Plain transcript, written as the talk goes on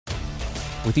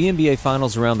With the NBA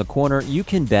Finals around the corner, you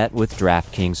can bet with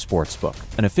DraftKings Sportsbook,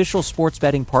 an official sports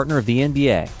betting partner of the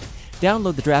NBA.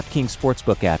 Download the DraftKings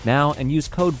Sportsbook app now and use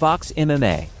code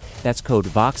VOXMMA. That's code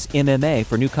VOXMMA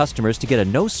for new customers to get a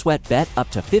no-sweat bet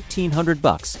up to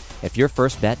 $1,500 if your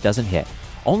first bet doesn't hit.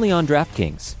 Only on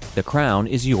DraftKings. The crown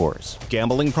is yours.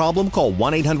 Gambling problem? Call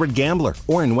 1-800-GAMBLER.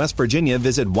 Or in West Virginia,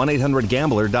 visit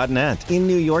 1-800-GAMBLER.net. In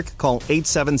New York, call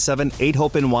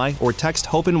 877-8-HOPE-NY or text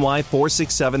HOPE-NY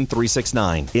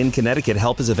 467-369. In Connecticut,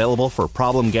 help is available for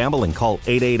problem gambling. Call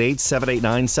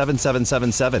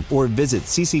 888-789-7777 or visit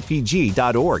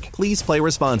ccpg.org. Please play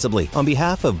responsibly. On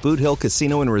behalf of Boot Hill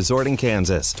Casino and Resort in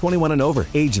Kansas, 21 and over.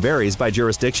 Age varies by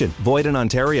jurisdiction. Void in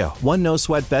Ontario. One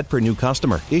no-sweat bet per new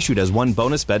customer. Issued as one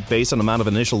bonus bet based on amount of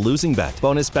initial losing bet.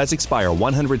 Bonus bets expire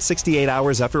 168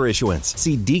 hours after issuance.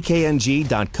 See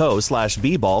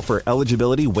dkng.co/bball for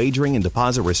eligibility, wagering, and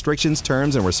deposit restrictions,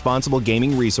 terms, and responsible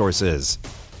gaming resources.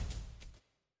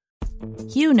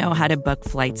 You know how to book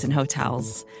flights and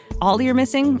hotels. All you're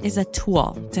missing is a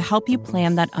tool to help you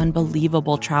plan that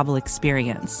unbelievable travel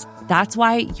experience. That's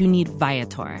why you need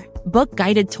Viator. Book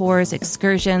guided tours,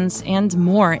 excursions, and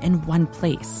more in one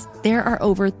place. There are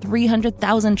over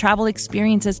 300,000 travel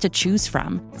experiences to choose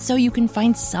from, so you can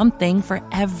find something for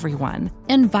everyone.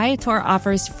 And Viator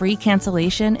offers free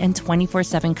cancellation and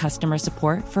 24/7 customer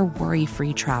support for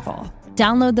worry-free travel.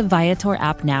 Download the Viator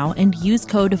app now and use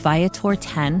code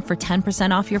Viator10 for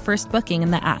 10% off your first booking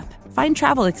in the app. Find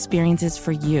travel experiences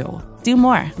for you. Do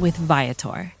more with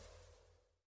Viator.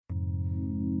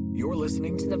 You're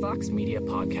listening to the Vox Media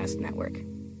Podcast Network.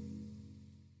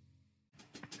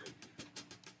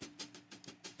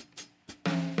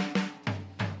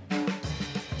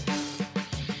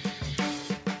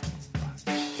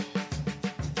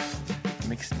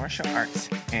 Mixed martial arts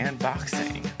and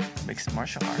boxing. Mixed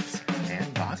martial arts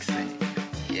and boxing.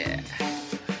 Yeah.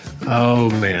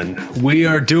 Oh, man. We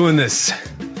are doing this.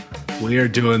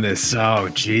 Oh,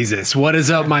 Jesus. What is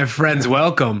up, my friends?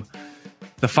 Welcome.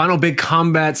 The final big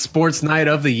combat sports night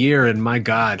of the year, and my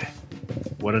God,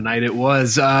 what a night it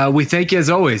was. We thank you,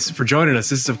 as always, for joining us.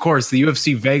 This is, of course, the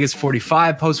UFC Vegas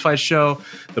 45 post-fight show,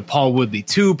 the Paul Woodley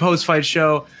 2 post-fight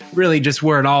show. Really, just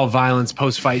we're an all-violence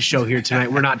post-fight show here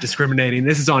tonight. We're not discriminating.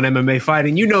 This is on MMA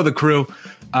Fighting. You know the crew.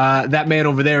 That man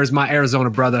over there is my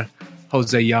Arizona brother,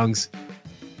 Jose Youngs,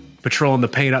 patrolling the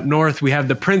paint up north. We have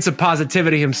the Prince of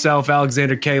Positivity himself,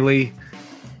 Alexander K. Lee.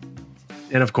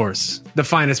 And, of course, the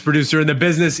finest producer in the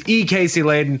business, E. Casey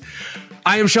Layden.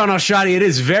 I am Sean Al-Shadi. It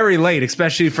is very late,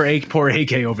 especially for poor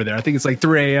AK over there. I think it's like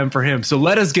 3 a.m. for him. So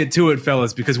let us get to it,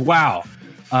 fellas, because, wow,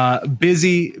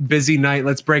 busy night.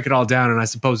 Let's break it all down, and I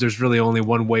suppose there's really only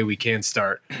one way we can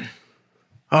start.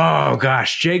 Oh,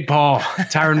 gosh, Jake Paul,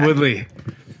 Tyron Woodley.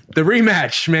 The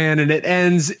rematch, man, and it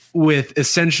ends with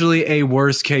essentially a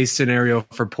worst-case scenario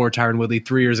for poor Tyron Woodley.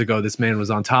 3 years ago, this man was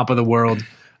on top of the world.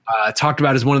 Talked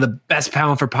about as one of the best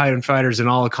pound-for-pound fighters in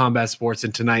all of combat sports,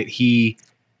 and tonight he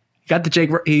got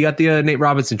the Nate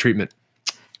Robinson treatment.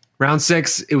 Round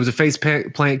 6, it was a face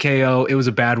plant KO. It was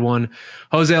a bad one.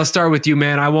 Jose, I'll start with you,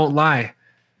 man. I won't lie.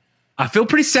 I feel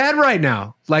pretty sad right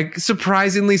now, like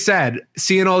surprisingly sad,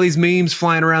 seeing all these memes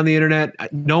flying around the internet,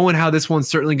 knowing how this one's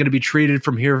certainly going to be treated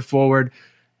from here forward.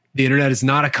 The internet is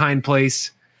not a kind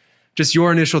place. Just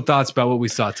your initial thoughts about what we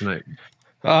saw tonight.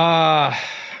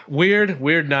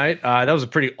 Weird night. That was a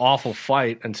pretty awful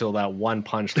fight until that one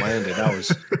punch landed. That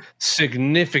was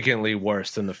significantly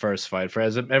worse than the first fight. For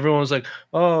as everyone was like,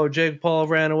 "Oh, Jake Paul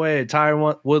ran away.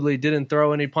 Tyron Woodley didn't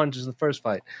throw any punches in the first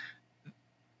fight."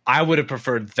 I would have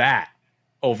preferred that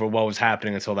over what was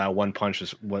happening until that one punch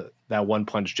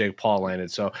Jake Paul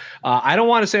landed. So I don't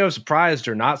want to say I was surprised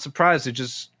or not surprised. It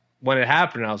just when it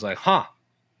happened, I was like, "Huh."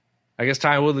 I guess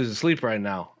Tyron Woodley's asleep right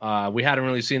now. We hadn't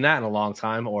really seen that in a long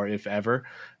time, or if ever.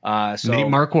 Nate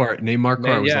Marquardt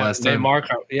was the last time. Nate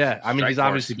Marquardt, yeah. I mean, he's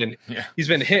obviously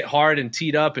been hit hard and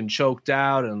teed up and choked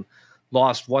out and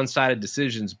lost one-sided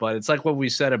decisions. But it's like what we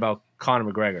said about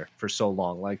Conor McGregor for so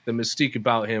long. Like the mystique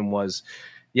about him was,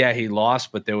 yeah, he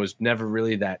lost, but there was never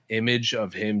really that image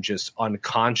of him just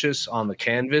unconscious on the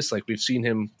canvas. Like we've seen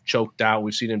him choked out,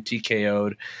 we've seen him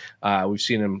TKO'd, we've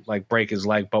seen him like break his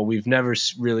leg, but we've never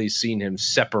really seen him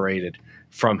separated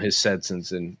from his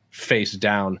senses and face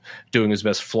down doing his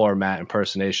best floor mat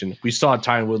impersonation. We saw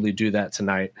Tyron Woodley do that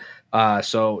tonight.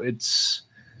 So it's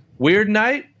weird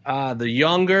night. The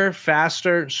younger,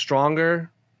 faster,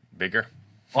 stronger, bigger,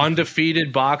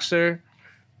 undefeated boxer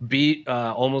beat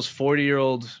almost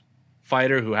 40-year-old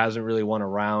fighter who hasn't really won a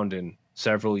round in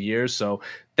several years. So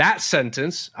that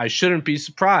sentence, I shouldn't be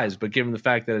surprised. But given the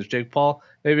fact that it's Jake Paul,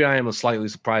 maybe I am slightly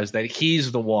surprised that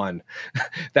he's the one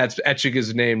that's etching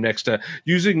his name next to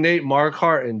using Nate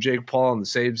Marquardt and Jake Paul in the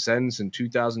same sentence in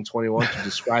 2021 to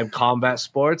describe combat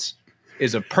sports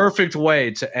is a perfect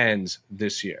way to end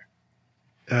this year.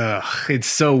 It's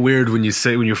so weird when you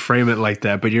frame it like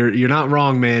that, but you're not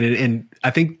wrong, man. And I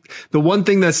think the one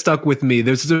thing that stuck with me,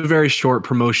 this is a very short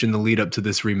promotion, the lead up to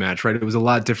this rematch, right? It was a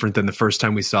lot different than the first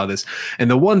time we saw this. And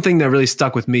the one thing that really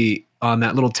stuck with me on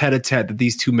that little tete-a-tete that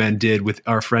these two men did with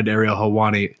our friend Ariel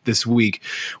Helwani this week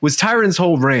was Tyron's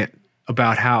whole rant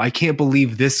about how I can't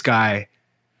believe this guy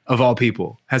of all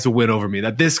people has a win over me,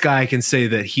 that this guy can say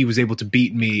that he was able to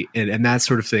beat me and that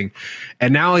sort of thing.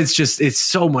 And now it's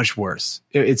so much worse.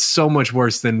 It's so much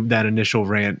worse than that initial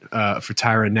rant for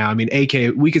Tyron now. I mean,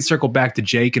 AK, we could circle back to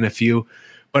Jake in a few,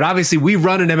 but obviously we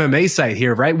run an MMA site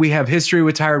here, right? We have history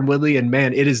with Tyron Woodley, and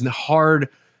man, it is hard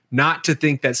not to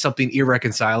think that something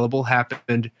irreconcilable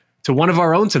happened to one of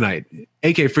our own tonight.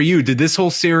 AK, for you, did this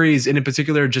whole series, and in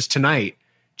particular just tonight,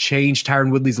 change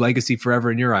Tyron Woodley's legacy forever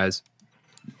in your eyes?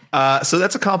 So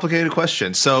that's a complicated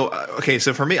question. So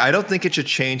for me, I don't think it should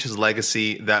change his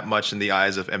legacy that much in the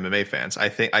eyes of MMA fans. I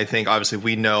think obviously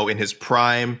we know in his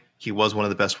prime, he was one of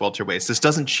the best welterweights. This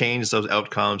doesn't change those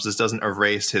outcomes. This doesn't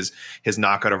erase his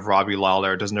knockout of Robbie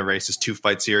Lawler. It doesn't erase his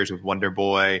 2-fight series with Wonder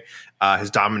Boy,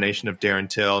 his domination of Darren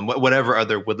Till, and whatever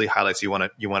other Woodley highlights you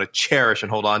want to cherish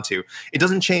and hold on to. It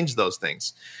doesn't change those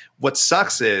things. What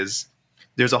sucks is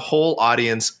there's a whole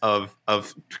audience of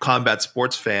combat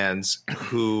sports fans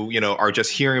who, are just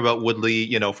hearing about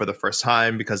Woodley, for the first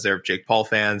time because they're Jake Paul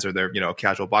fans or they're,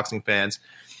 casual boxing fans.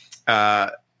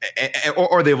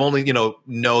 Or they've only,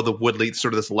 know the Woodley,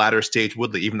 sort of this latter stage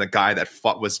Woodley, even the guy that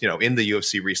was, in the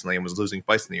UFC recently and was losing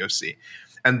fights in the UFC.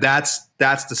 And that's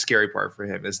the scary part for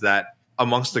him, is that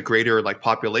amongst the greater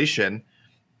population,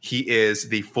 he is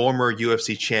the former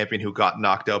UFC champion who got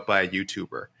knocked out by a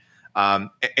YouTuber. And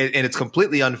it's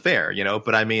completely unfair,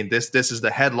 but I mean, this is the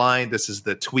headline. This is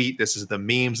the tweet. This is the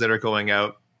memes that are going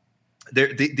out.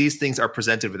 These things are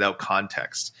presented without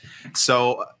context.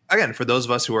 So again, for those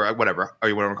of us who are whatever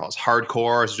you want to call us,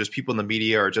 hardcore, or just people in the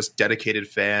media or just dedicated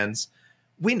fans,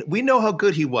 we know how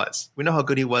good he was. We know how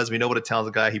good he was. We know what a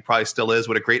talented guy he probably still is,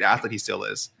 what a great athlete he still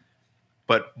is.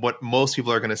 But what most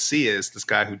people are going to see is this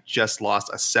guy who just lost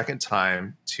a second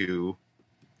time to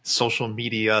social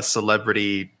media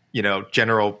celebrity,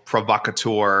 general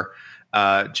provocateur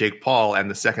Jake Paul, and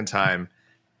the second time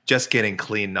just getting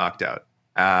clean knocked out.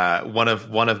 One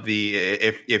of the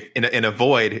if in a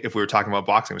void, if we were talking about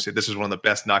boxing, we said this was one of the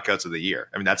best knockouts of the year.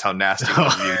 I mean, that's how nasty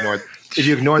it was. If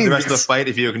you ignored the rest of the fight,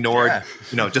 if you ignored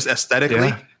just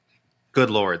aesthetically, good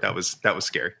Lord, that was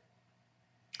scary.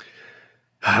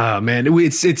 Man,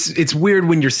 it's weird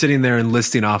when you're sitting there and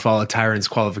listing off all of Tyron's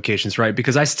qualifications, right?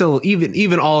 Because I still,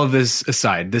 even all of this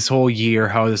aside, this whole year,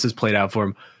 how this has played out for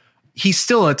him, he's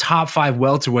still a top 5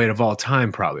 welterweight of all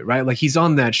time, probably, right? Like, he's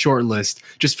on that short list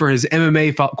just for his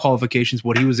MMA qualifications,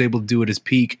 what he was able to do at his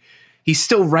peak. He's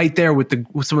still right there with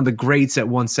some of the greats at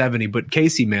 170. But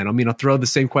Casey, man, I mean, I'll throw the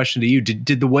same question to you.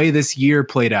 Did the way this year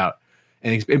played out,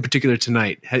 and in particular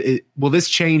tonight, will this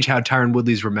change how Tyron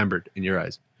Woodley's remembered in your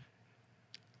eyes?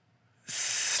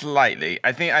 Slightly.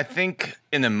 I think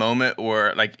in the moment,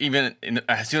 or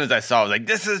as soon as I saw it, I was like,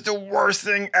 this is the worst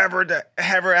thing ever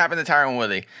happened to Tyron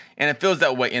Woodley. And it feels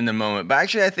that way in the moment. But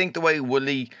actually, I think the way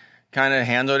Woodley kind of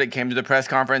handled it, came to the press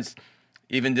conference,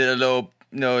 even did a little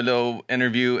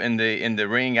interview in the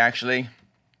ring, actually.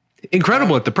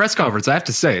 Incredible at the press conference, I have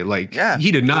to say.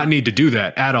 He did not need to do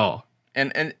that at all.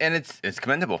 And it's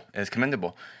commendable. It's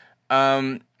commendable.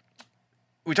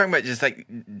 We're talking about just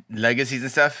legacies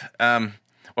and stuff.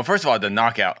 Well, first of all, the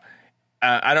knockout.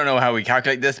 I don't know how we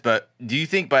calculate this, but do you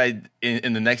think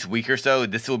in the next week or so,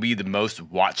 this will be the most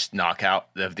watched knockout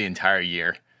of the entire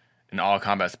year in all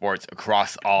combat sports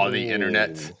across all the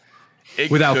internets?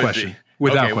 Without question.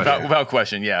 Without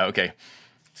question. Yeah. Okay.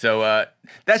 So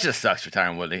that just sucks for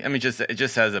Tyron Woodley. I mean, it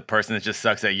just as a person, it just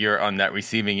sucks that you're on that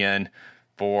receiving end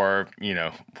for,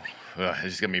 it's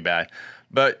just gonna be bad.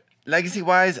 But legacy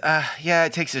wise,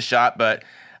 it takes a shot, but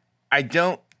I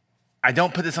don't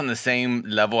put this on the same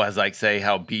level as say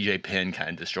how BJ Penn kind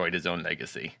of destroyed his own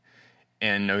legacy.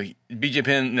 And BJ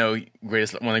Penn, one of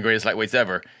the greatest lightweights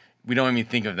ever. We don't even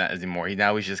think of that anymore. He's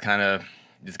just kind of,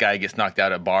 this guy gets knocked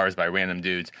out at bars by random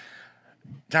dudes.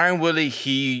 Tyron Woodley,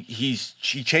 he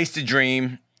chased a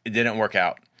dream. It didn't work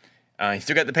out. He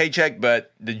still got the paycheck,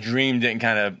 but the dream didn't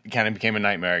kind of became a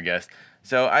nightmare, I guess.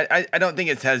 So I don't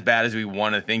think it's as bad as we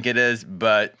want to think it is,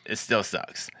 but it still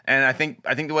sucks. And I think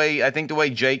the way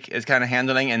Jake is kind of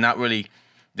handling and not really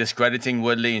discrediting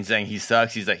Woodley and saying he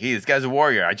sucks. He's like, hey, this guy's a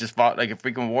warrior. I just fought like a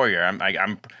freaking warrior.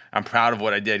 I'm proud of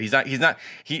what I did.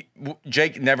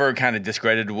 Jake never kind of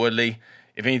discredited Woodley.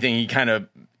 If anything, he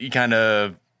kind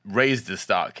of raised the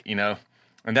stock, you know,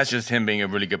 and that's just him being a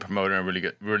really good promoter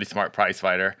and really smart prize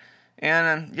fighter.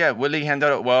 And Woodley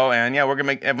handled it well. And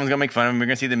everyone's gonna make fun of him. We're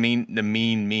gonna see the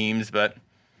mean memes, but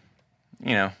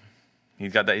you know,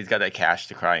 he's got that cash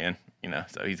to cry in, you know,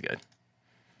 so he's good.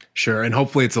 Sure, and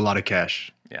hopefully it's a lot of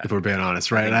cash. Yeah. If we're being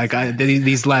honest, right? Like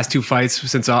these last 2 fights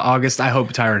since August, I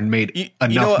hope Tyron made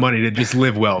enough money to just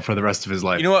live well for the rest of his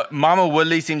life. You know what? Mama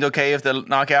Woodley seemed okay with the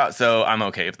knockout, so I'm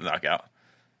okay with the knockout.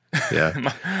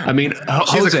 Yeah, I mean,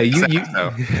 Jose,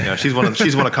 she's one of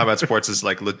combat sports'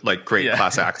 like great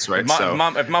class acts, right?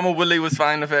 If Mama Woodley was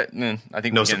fine with it, then I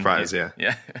think no surprise. Yeah.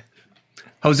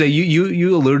 Jose,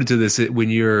 you alluded to this when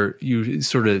you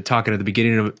sort of talking at the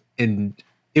beginning of and.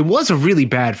 It was a really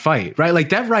bad fight, right? Like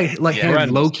that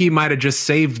hand low key might have just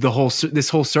saved this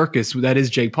whole circus that is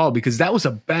Jake Paul, because that was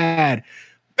a bad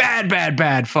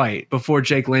fight before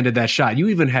Jake landed that shot. You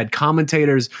even had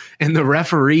commentators and the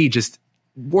referee just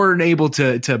weren't able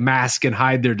to mask and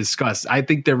hide their disgust. I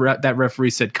think that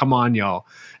referee said, "Come on, y'all,"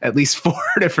 at least 4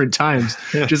 different times,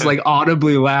 just like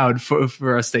audibly loud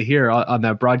for us to hear on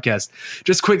that broadcast.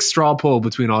 Just quick straw poll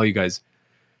between all you guys.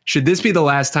 Should this be the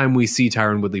last time we see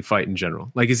Tyron Woodley fight in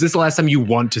general? Like, is this the last time you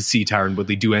want to see Tyron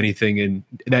Woodley do anything in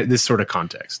this sort of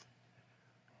context?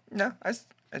 No,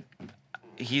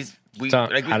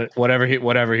 whatever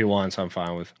he wants, I'm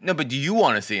fine with. No, but do you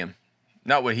want to see him?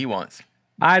 Not what he wants.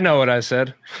 I know what I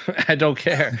said. I don't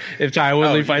care if Tyron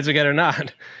Woodley fights again or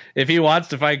not. If he wants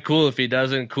to fight, cool. If he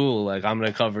doesn't, cool. Like, I'm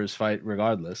going to cover his fight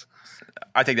regardless.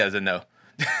 I take that as a no.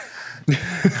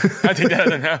 I think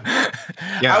that's enough.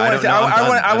 Yeah,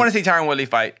 I want to see Tyron Woodley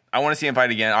fight. I want to see him fight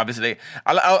again. Obviously,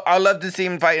 I love to see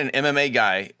him fight an MMA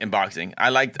guy in boxing. I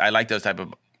like those type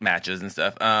of matches and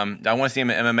stuff. I want to see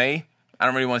him in MMA. I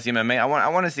don't really want to see him in MMA. I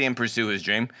want to see him pursue his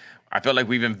dream. I feel like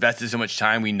we've invested so much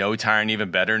time. We know Tyron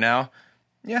even better now.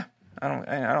 Yeah, I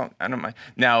don't mind.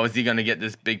 Now, is he going to get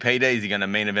this big payday? Is he going to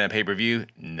main event a pay-per-view?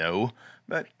 No,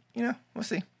 but you know, we'll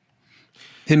see.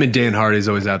 Him and Dan Hardy's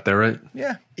always out there, right?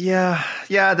 Yeah.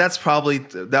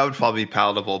 That would probably be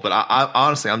palatable. But I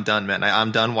honestly, I'm done, man.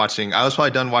 I'm done watching. I was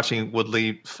probably done watching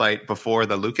Woodley fight before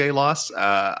the Luque loss.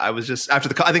 I was just after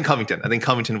I think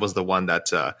Covington was the one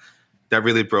that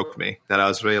really broke me. That I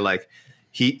was really like,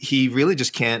 he really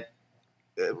just can't.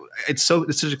 It's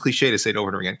such a cliche to say it over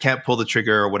and over again. Can't pull the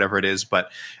trigger or whatever it is,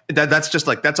 but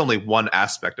that's only one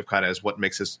aspect of kind of is what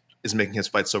is making his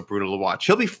fight so brutal to watch.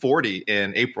 He'll be 40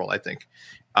 in April, I think,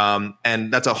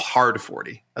 and that's a hard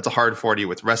 40. That's a hard 40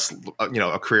 with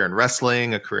a career in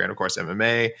wrestling, a career in, of course,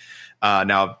 MMA.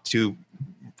 Now 2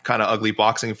 kind of ugly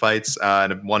boxing fights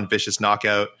and 1 vicious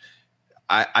knockout.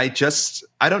 I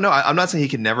don't know. I'm not saying he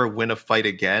can never win a fight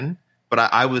again. But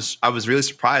I was really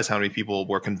surprised how many people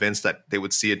were convinced that they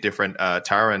would see a different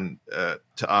Tyron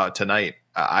tonight.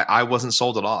 I wasn't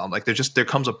sold at all. I'm like, there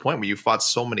comes a point where you fought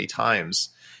so many times,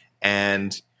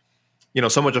 and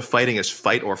so much of fighting is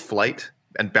fight or flight,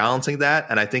 and balancing that.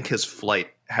 And I think his flight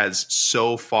has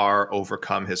so far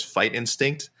overcome his fight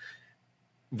instinct.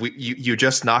 You're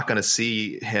just not going to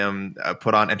see him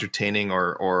put on entertaining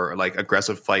or like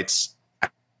aggressive fights,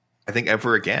 I think,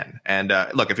 ever again. And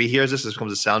look, if he hears this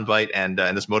becomes a soundbite and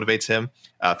this motivates him,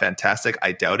 fantastic.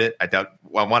 I doubt it. I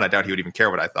doubt he would even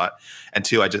care what I thought. And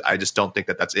 2, I just don't think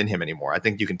that that's in him anymore. I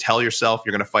think you can tell yourself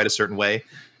you're going to fight a certain way,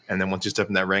 and then once you step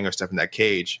in that ring or step in that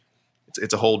cage,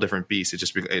 it's a whole different beast. It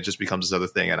just becomes this other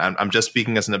thing. And I'm just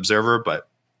speaking as an observer, but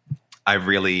I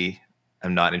really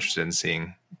am not interested in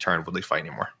seeing Tyron Woodley fight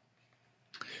anymore.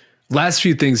 Last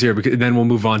few things here, because then we'll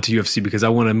move on to UFC, because I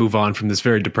want to move on from this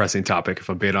very depressing topic, if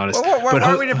I'm being honest. Why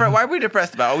are we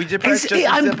depressed about it? Are we depressed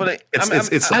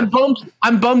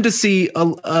I'm bummed to see,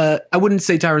 I wouldn't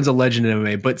say Tyron's a legend in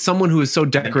MMA, but someone who is so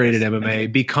decorated in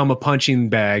MMA become a punching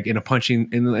bag and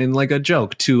in like a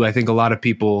joke to, I think, a lot of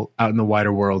people out in the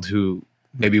wider world who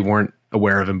maybe weren't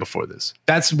aware of him before this.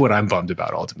 That's what I'm bummed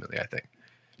about, ultimately, I think.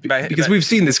 Because we've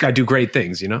seen this guy do great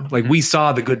things, like we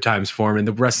saw the good times for him and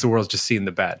the rest of the world's just seeing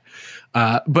the bad.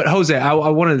 But Jose, I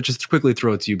want to just quickly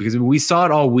throw it to you, because we saw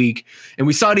it all week and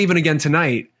we saw it even again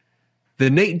tonight. The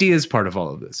Nate Diaz part of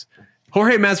all of this,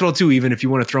 Jorge Masvidal too, even if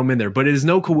you want to throw him in there, but it is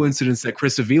no coincidence that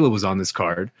Chris Avila was on this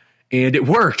card. And it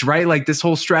worked, right? Like this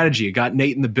whole strategy. It got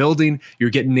Nate in the building. You're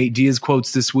getting Nate Diaz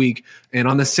quotes this week. And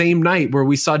on the same night where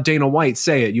we saw Dana White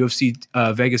say at UFC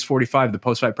Vegas 45, the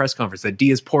post-fight press conference, that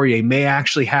Diaz-Poirier may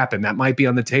actually happen. That might be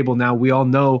on the table now. We all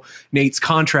know Nate's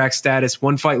contract status,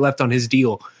 1 fight left on his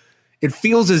deal. It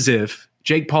feels as if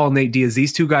Jake Paul and Nate Diaz,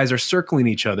 these two guys are circling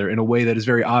each other in a way that is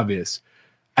very obvious.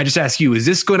 I just ask you, is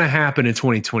this going to happen in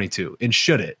 2022? And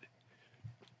should it?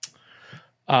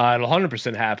 It'll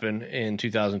 100% happen in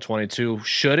 2022.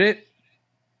 Should it?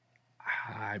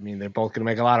 I mean, they're both going to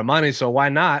make a lot of money, so why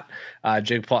not?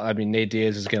 Nate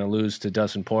Diaz is going to lose to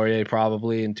Dustin Poirier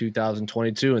probably in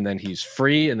 2022, and then he's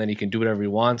free, and then he can do whatever he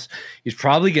wants. He's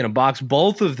probably going to box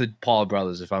both of the Paul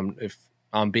brothers, if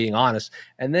I'm being honest,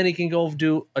 and then he can go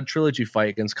do a trilogy fight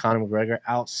against Conor McGregor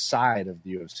outside of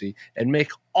the UFC and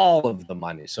make all of the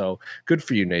money. So good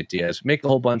for you, Nate Diaz. Make a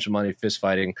whole bunch of money fist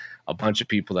fighting a bunch of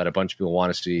people that a bunch of people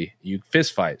want to see you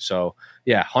fist fight. So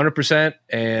yeah, 100%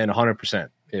 and 100%.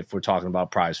 If we're talking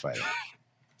about prize fighting.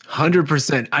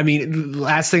 100%. I mean,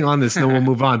 last thing on this, then we'll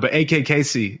move on. But AK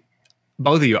Casey,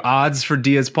 both of you, odds for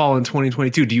Diaz Paul in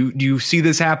 2022. Do you see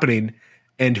this happening?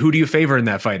 And who do you favor in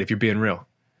that fight if you're being real?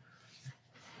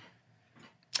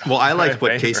 Well, I liked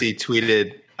what Casey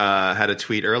tweeted, had a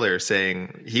tweet earlier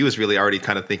saying he was really already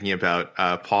kind of thinking about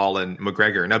Paul and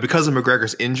McGregor. Now, because of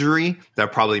McGregor's injury,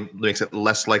 that probably makes it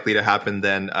less likely to happen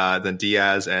than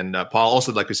Diaz and Paul.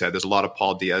 Also, like we said, there's a lot of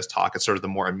Paul Diaz talk. It's sort of the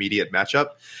more immediate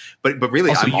matchup. But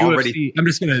really, also, I'm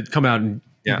just going to come out and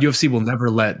UFC will never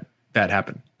let that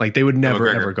happen. Like they would never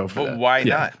ever go for that. Why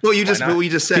not? Well, we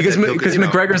just said because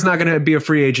McGregor's not going to be a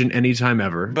free agent anytime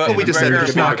ever. But we just said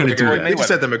he's not going to do it. We just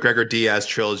said the McGregor Diaz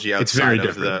trilogy outside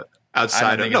of the. But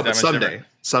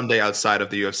someday outside of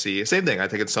the UFC, same thing. I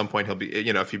think at some point he'll be,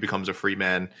 if he becomes a free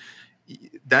man,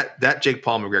 that Jake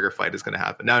Paul McGregor fight is going to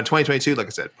happen. Now in 2022, like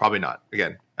I said, probably not.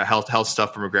 Again, a health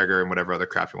stuff for McGregor and whatever other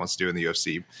crap he wants to do in the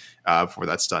UFC before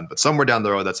that's done. But somewhere down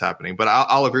the road, that's happening. But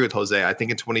I'll agree with Jose. I think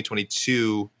in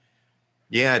 2022,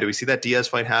 do we see that Diaz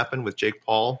fight happen with Jake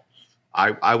Paul?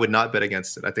 I would not bet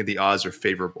against it. I think the odds are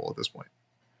favorable at this point.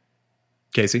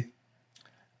 Casey.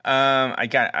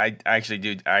 I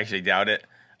actually doubt it.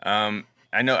 I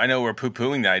know we're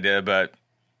poo-pooing the idea, but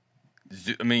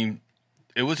I mean,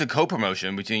 it was a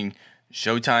co-promotion between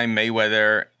Showtime,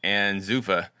 Mayweather, and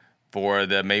Zuffa for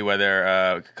the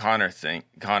Mayweather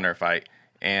Conor fight.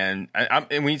 And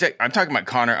I'm talking about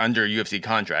Conor under UFC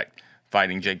contract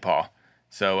fighting Jake Paul.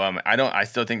 So I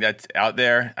still think that's out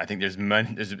there. I think there's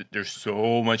money. There's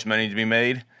so much money to be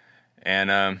made,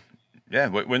 and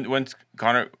once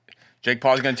Jake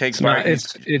Paul's going to take. It's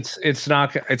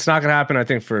not going to happen. I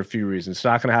think for a few reasons. It's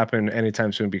not going to happen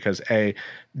anytime soon because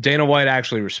Dana White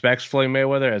actually respects Floyd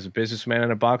Mayweather as a businessman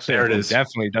and a boxer. There it is.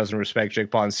 Definitely doesn't respect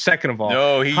Jake Paul. And second of all,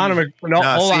 hold on.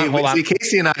 See,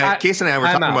 Casey and I were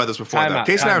talking about this before.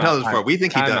 Casey and I were talking about this before. We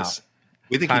think he does.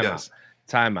 We think he does.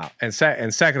 Time out. And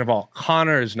second of all,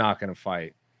 Conor is not going to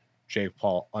fight Jake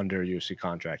Paul under a UFC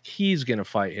contract. He's going to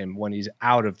fight him when he's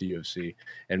out of the UFC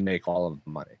and make all of the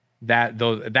money.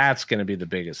 That's going to be the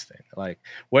biggest thing. Like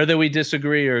whether we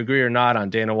disagree or agree or not on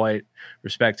Dana White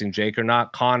respecting Jake or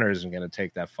not, Conor isn't going to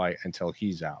take that fight until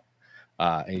he's out,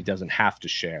 and he doesn't have to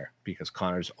share because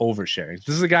Conor's oversharing.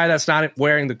 This is a guy that's not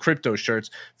wearing the crypto shirts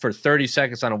for 30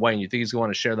 seconds on a weigh-in. You think he's going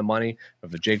to share the money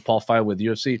of the Jake Paul fight with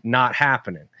UFC? Not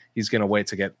happening. He's going to wait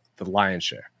to get the lion's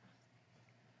share.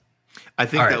 I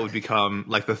think that would become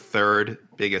like the third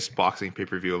biggest boxing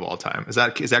pay-per-view of all time. Is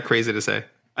that crazy to say?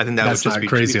 I think that's not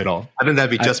crazy at all. I think that'd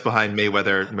be just behind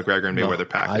Mayweather, McGregor, and Mayweather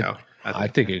Pacquiao. I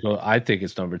think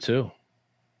it's number 2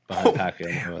 behind Pacquiao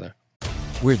and Mayweather.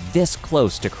 We're this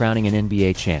close to crowning an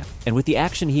NBA champ, and with the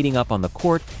action heating up on the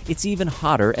court, it's even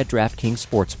hotter at DraftKings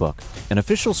Sportsbook, an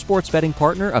official sports betting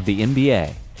partner of the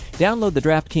NBA. Download the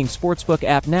DraftKings Sportsbook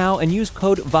app now and use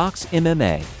code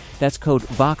VOXMMA. That's code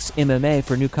VOXMMA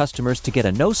for new customers to get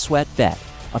a no-sweat bet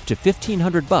up to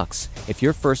 $1,500 if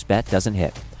your first bet doesn't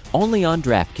hit. Only on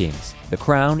DraftKings. The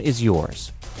crown is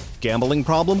yours. Gambling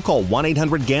problem? Call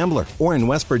 1-800-GAMBLER. Or in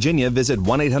West Virginia, visit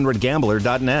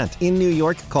 1-800-GAMBLER.net. In New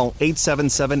York, call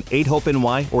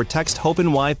 877-8-HOPE-NY or text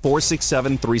HOPE-NY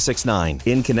 467-369.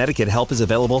 In Connecticut, help is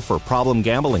available for problem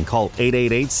gambling. Call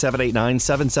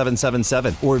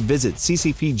 888-789-7777 or visit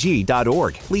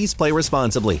ccpg.org. Please play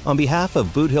responsibly. On behalf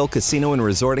of Boot Hill Casino and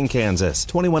Resort in Kansas,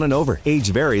 21 and over. Age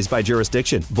varies by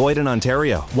jurisdiction. Void in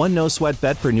Ontario. One no-sweat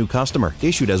bet per new customer.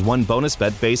 Issued as one bonus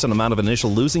bet based on amount of initial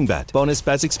losing bet. Bonus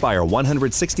bets expire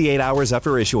 168 hours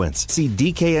after issuance. See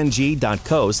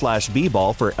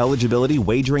dkng.co/bball for eligibility,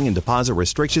 wagering, and deposit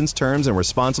restrictions, terms, and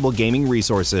responsible gaming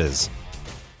resources.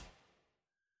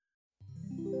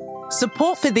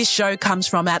 Support for this show comes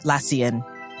from Atlassian.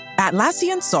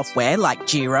 Atlassian software like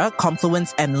Jira,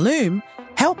 Confluence, and Loom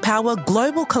help power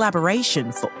global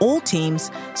collaboration for all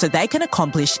teams so they can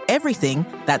accomplish everything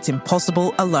that's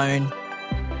impossible alone.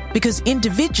 Because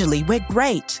individually we're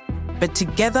great, but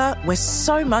together we're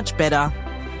so much better.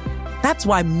 That's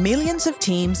why millions of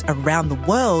teams around the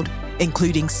world,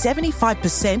 including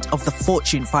 75% of the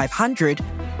Fortune 500,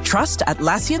 trust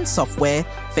Atlassian software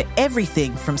for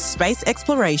everything from space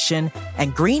exploration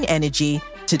and green energy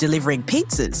to delivering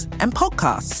pizzas and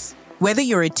podcasts. Whether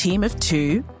you're a team of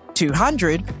 2,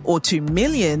 200, or 2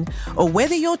 million, or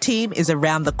whether your team is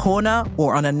around the corner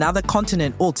or on another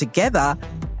continent altogether,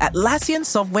 Atlassian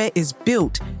software is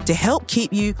built to help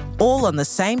keep you all on the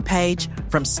same page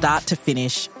from start to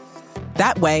finish.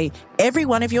 That way, every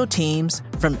one of your teams,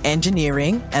 from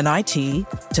engineering and IT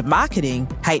to marketing,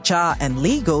 HR, and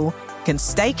legal, can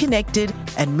stay connected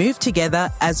and move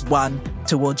together as one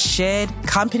towards shared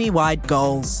company-wide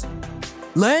goals.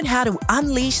 Learn how to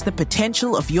unleash the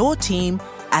potential of your team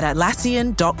at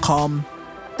Atlassian.com.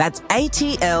 That's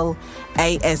ATLASSIAN.com.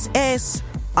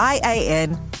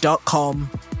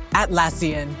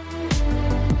 Atlassian.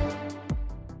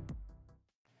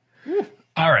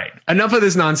 All right. Enough of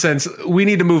this nonsense. We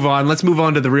need to move on. Let's move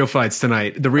on to the real fights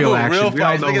tonight. The real action. We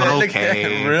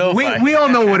all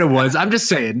know what it was. I'm just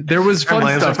saying there was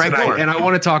fun stuff tonight, and I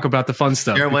want to talk about the fun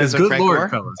stuff. Because good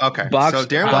Lord, fellas. Okay.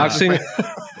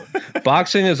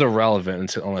 Boxing is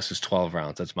irrelevant unless it's 12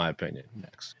 rounds. That's my opinion.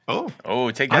 Next.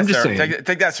 Take that,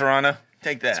 take that, Serrano.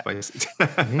 Take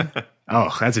that.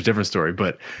 Oh, that's a different story.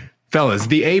 But fellas,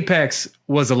 the Apex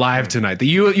was alive tonight.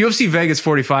 The UFC Vegas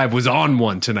 45 was on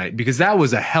one tonight because that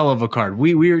was a hell of a card.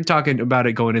 We were talking about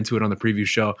it going into it on the preview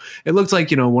show. It looked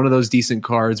like, one of those decent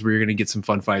cards where you're going to get some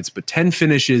fun fights, but 10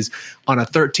 finishes on a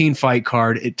 13 fight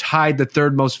card. It tied the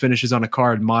third most finishes on a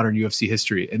card in modern UFC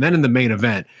history. And then in the main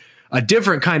event, a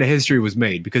different kind of history was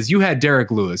made because you had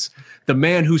Derek Lewis, the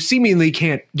man who seemingly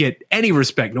can't get any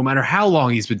respect no matter how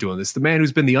long he's been doing this, the man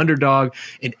who's been the underdog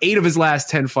in 8 of his last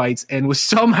 10 fights and was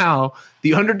somehow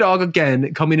the underdog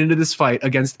again coming into this fight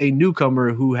against a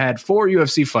newcomer who had 4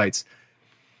 UFC fights.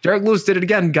 Derek Lewis did it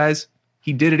again, guys.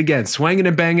 He did it again, swinging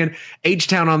and banging.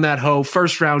 H-Town on that hoe.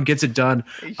 First round gets it done.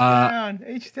 H-Town.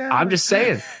 I'm just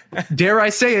saying, dare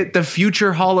I say it, the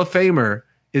future Hall of Famer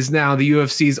is now the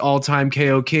UFC's all-time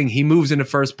KO king. He moves into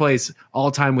first place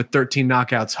all-time with 13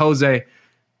 knockouts. Jose,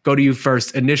 go to you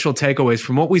first. Initial takeaways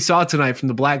from what we saw tonight from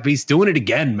the Black Beast doing it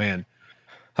again, man.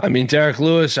 I mean, Derek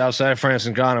Lewis, outside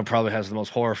Francis Ngannou, probably has the most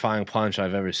horrifying punch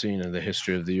I've ever seen in the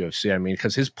history of the UFC. I mean,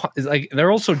 because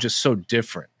they're also just so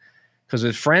different. Because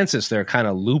with Francis, they're kind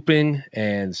of looping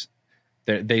and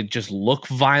they just look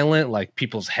violent, like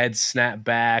people's heads snap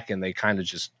back and they kind of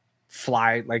just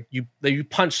fly, like you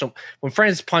punch some. When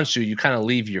Francis punched you, you kind of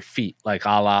leave your feet, like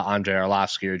a la Andre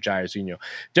Arlovsky or Jairzinho.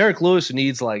 Derek Lewis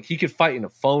needs, he could fight in a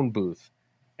phone booth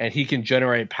and he can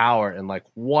generate power in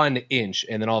 1 inch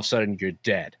and then all of a sudden you're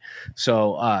dead.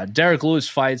 So Derek Lewis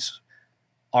fights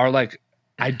are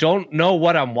I don't know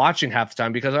what I'm watching half the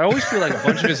time because I always feel like a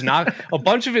bunch of his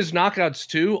knockouts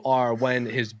too are when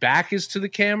his back is to the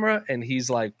camera and he's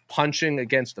punching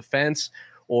against the fence,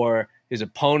 or his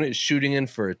opponent is shooting in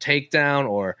for a takedown,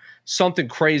 or something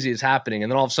crazy is happening,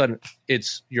 and then all of a sudden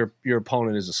it's your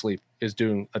opponent is asleep, is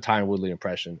doing a Tyron Woodley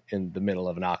impression in the middle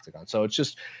of an octagon. So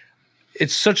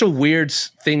it's such a weird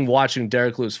thing watching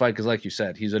Derek Lewis fight because, like you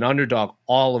said, he's an underdog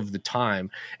all of the time,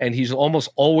 and he's almost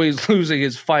always losing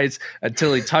his fights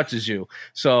until he touches you.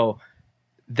 So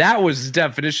that was the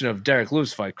definition of Derek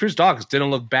Lewis fight. Chris Daukaus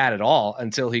didn't look bad at all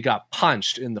until he got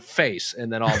punched in the face, and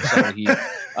then all of a sudden he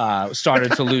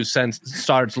started to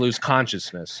lose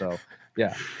consciousness. So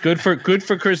yeah, good for Chris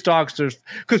Daukaus,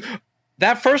 because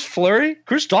that first flurry,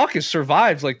 Chris Daukaus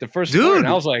survived the first flurry. And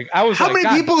I was how many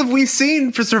people have we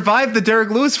seen survive the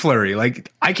Derek Lewis flurry?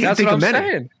 I can't think of many.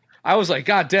 Saying. I was like,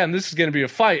 God damn, this is going to be a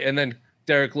fight, and then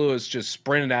Derek Lewis just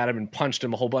sprinted at him and punched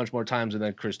him a whole bunch more times, and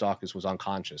then Chris Daukaus was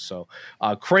unconscious. So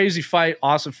crazy fight,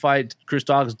 awesome fight. Chris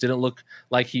Daukaus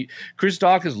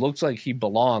looks like he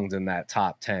belonged in that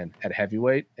top 10 at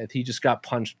heavyweight, and he just got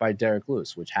punched by Derek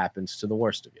Lewis, which happens to the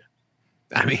worst of you.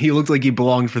 I mean, he looked like he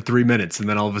belonged for 3 minutes, and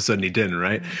then all of a sudden he didn't,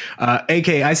 right? AK,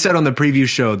 I said on the preview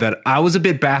show that I was a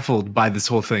bit baffled by this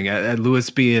whole thing. At Lewis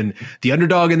being the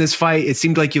underdog in this fight, it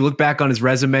seemed like you look back on his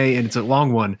resume, and it's a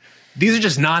long one. These are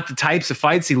just not the types of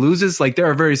fights he loses. There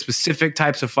are very specific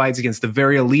types of fights against the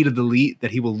very elite of the elite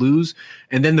that he will lose,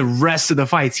 and then the rest of the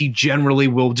fights, he generally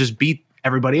will just beat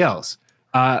everybody else.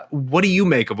 What do you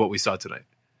make of what we saw tonight?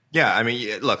 Yeah, I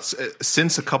mean, look,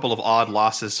 since a couple of odd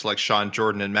losses to Sean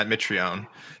Jordan and Matt Mitrione,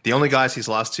 the only guys he's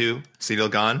lost to, Ciryl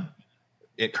Gane,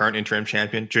 current interim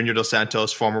champion, Junior Dos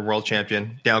Santos, former world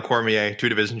champion, Daniel Cormier,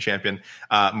 2-division champion,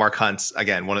 Mark Hunt,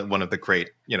 again, one of the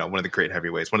great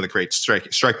heavyweights, one of the great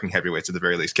striking heavyweights at the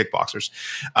very least, kickboxers.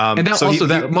 And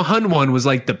that Hunt one was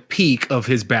the peak of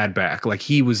his bad back.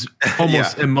 He was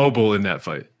almost immobile in that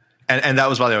fight. And that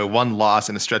was, by the way, one loss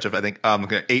in a stretch of, I think,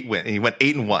 8 wins. He went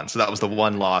 8-1. So that was the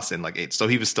one loss in like 8. So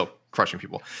he was still crushing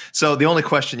people. So the only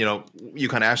question, you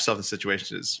kind of ask yourself in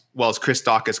situation is, well, is Chris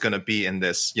Daukaus going to be in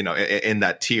this, in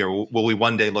that tier? Will we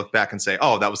one day look back and say,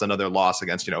 oh, that was another loss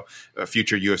against, a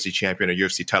future UFC champion or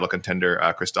UFC title contender,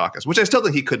 Chris Daukaus, which I still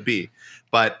think he could be.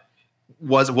 But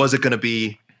was it going to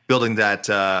be building that,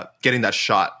 getting that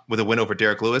shot with a win over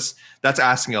Derek Lewis? That's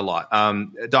asking a lot.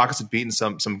 Daukaus had beaten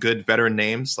some good veteran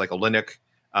names like Oleinik,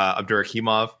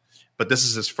 Abdurakhimov, but this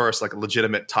is his first like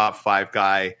legitimate top 5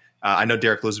 guy. I know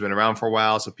Derek Lewis has been around for a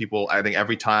while, so people, I think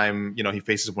every time he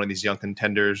faces one of these young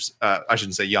contenders, I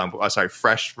shouldn't say young, but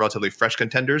relatively fresh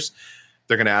contenders,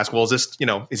 they're going to ask, well, is this,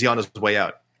 is he on his way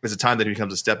out? Is it time that he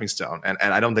becomes a stepping stone? And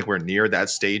I don't think we're near that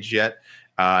stage yet.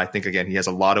 I think, again, he has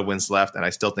a lot of wins left, and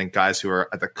I still think guys who are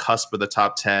at the cusp of the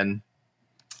top 10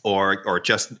 or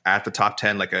just at the top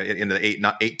 10, like in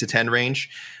the 8 to 10 range,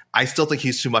 I still think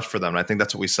he's too much for them. And I think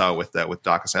that's what we saw with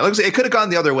Daukaus. Like, it could have gone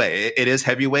the other way. It is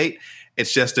heavyweight.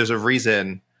 It's just there's a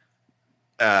reason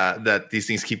that these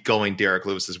things keep going Derek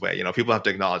Lewis's way. People have to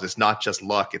acknowledge it's not just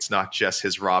luck. It's not just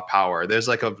his raw power. There's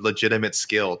like a legitimate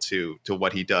skill to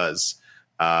what he does.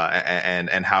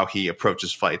 And how he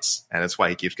approaches fights, and that's why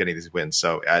he keeps getting these wins.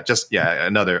 So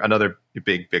another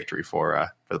big victory for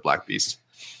the Black Beast.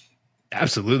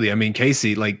 Absolutely. I mean,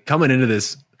 Casey, like coming into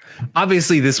this,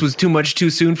 obviously this was too much too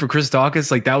soon for Chris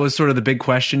Daukaus. Like that was sort of the big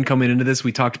question coming into this.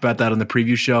 We talked about that on the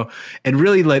preview show, and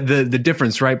really like the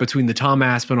difference right between the Tom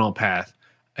Aspinall path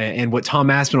and what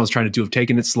Tom Aspinall was trying to do of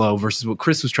taking it slow versus what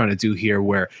Chris was trying to do here,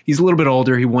 where he's a little bit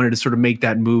older. He wanted to sort of make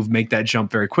that move, make that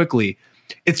jump very quickly.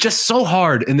 It's just so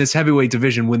hard in this heavyweight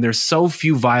division when there's so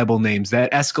few viable names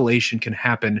that escalation can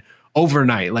happen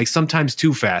overnight, like sometimes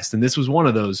too fast. And this was one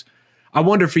of those. I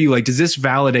wonder for you, like, does this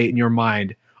validate in your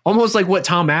mind almost like what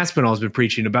Tom Aspinall has been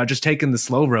preaching about, just taking the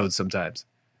slow road sometimes?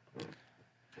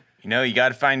 You got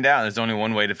to find out. There's only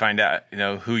one way to find out,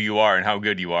 who you are and how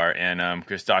good you are. And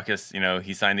Chris Daukaus,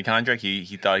 he signed the contract.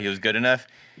 He thought he was good enough.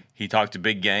 He talked a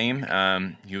big game.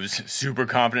 He was super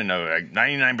confident. No, like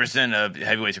 99% of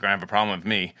heavyweights are going to have a problem with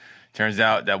me. Turns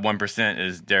out that 1%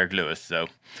 is Derek Lewis. So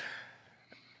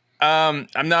I'm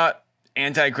not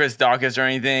anti-Chris Daukaus or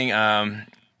anything.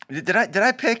 Did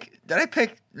I pick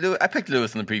Lewis? I picked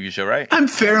Lewis on the preview show, right? I'm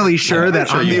fairly sure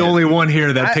that I'm the only one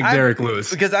here that picked Derek Lewis.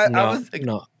 Because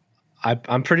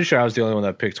I'm pretty sure I was the only one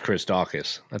that picked Chris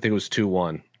Daukaus. I think it was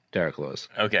 2-1. Derek Lewis.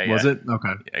 Okay. Was it? Okay.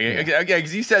 Okay,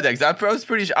 because you said that. Because I was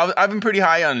pretty sure. I've been pretty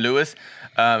high on Lewis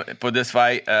for this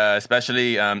fight,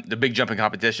 especially the big jump in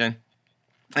competition.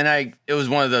 And it was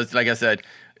one of those, like I said,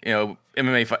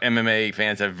 MMA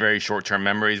fans have very short-term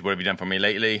memories. What have you done for me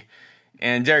lately?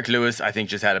 And Derek Lewis, I think,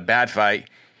 just had a bad fight.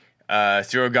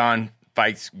 Ciryl Gane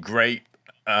fights great.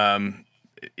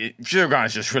 Ciryl Gane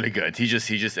is just really good. He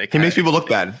makes people look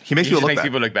bad. He makes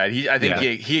people look bad. I think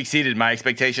he exceeded my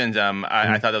expectations.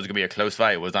 I thought that was going to be a close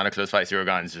fight. It was not a close fight. Ciryl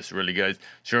Gane is just really good.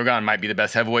 Ciryl Gane might be the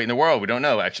best heavyweight in the world. We don't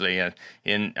know, actually.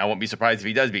 And I won't be surprised if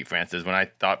he does beat Francis, when I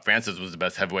thought Francis was the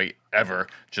best heavyweight ever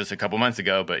just a couple months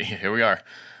ago. But here we are.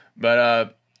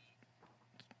 But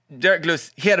Derek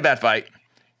Lewis, he had a bad fight.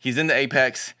 He's in the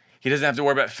Apex. He doesn't have to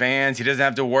worry about fans. He doesn't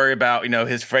have to worry about,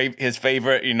 his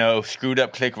favorite, screwed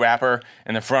up click rapper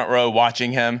in the front row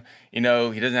watching him. He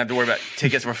doesn't have to worry about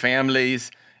tickets for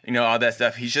families, all that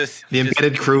stuff. He's just the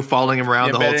embedded crew following him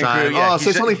around the whole time. Crew, yeah.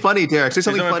 Say something funny, Derek. Say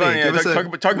something funny. Yeah.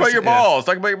 Talk about your balls.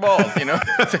 Talk about your balls.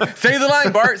 Say the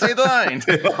line, Bart. Say the line.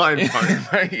 Say the line,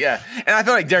 Bart. Yeah. And I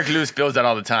feel like Derek Lewis feels that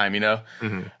all the time.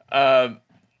 Mm-hmm.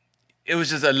 It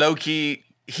was just a low key.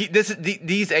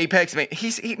 These Apex,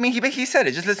 he said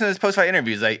it. Just listen to his post-fight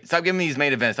interviews. Like, stop giving me these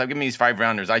main events. Stop giving me these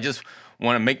 5-rounders. I just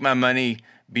want to make my money,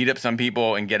 beat up some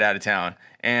people, and get out of town.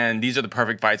 And these are the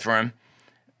perfect fights for him.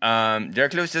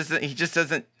 Derek Lewis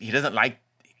doesn't like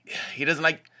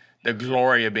the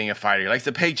glory of being a fighter. He likes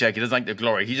the paycheck. He doesn't like the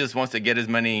glory. He just wants to get his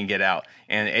money and get out.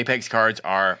 And Apex cards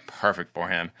are perfect for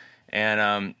him. And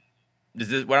I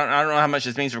don't know how much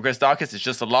this means for Chris Daukaus. It's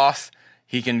just a loss.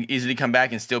 He can easily come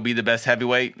back and still be the best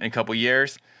heavyweight in a couple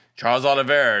years. Charles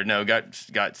Oliveira, got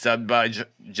subbed by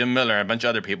Jim Miller and a bunch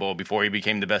of other people before he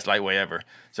became the best lightweight ever.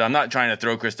 So I'm not trying to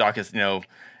throw Chris Daukaus,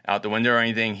 out the window or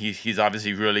anything. He's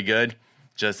obviously really good.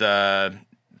 Just a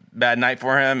bad night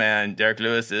for him, and Derek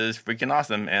Lewis is freaking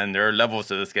awesome. And there are levels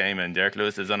to this game, and Derek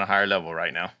Lewis is on a higher level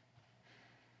right now.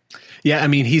 Yeah, I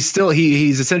mean, he's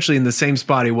essentially in the same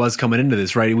spot he was coming into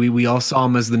this, right? We all saw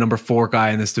him as the number 4 guy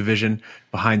in this division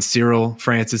behind Ciryl,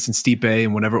 Francis, and Stipe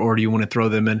in whatever order you want to throw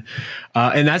them in.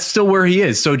 And that's still where he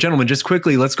is. So, gentlemen, just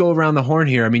quickly, let's go around the horn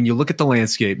here. I mean, you look at the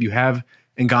landscape. You have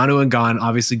Ngannou and Gane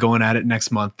obviously going at it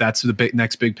next month. That's the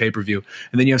next big pay-per-view.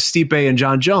 And then you have Stipe and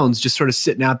John Jones just sort of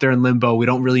sitting out there in limbo. We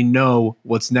don't really know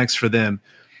what's next for them.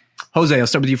 Jose, I'll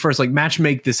start with you first. Like, match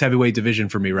make this heavyweight division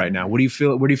for me right now. What do you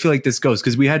feel? Where do you feel like this goes?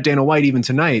 Because we had Dana White even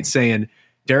tonight saying,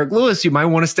 Derek Lewis, you might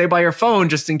want to stay by your phone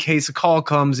just in case a call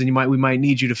comes, and we might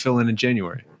need you to fill in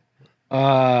January.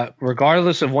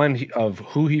 Regardless of of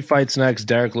who he fights next,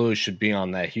 Derek Lewis should be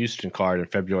on that Houston card in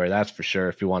February. That's for sure.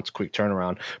 If he wants a quick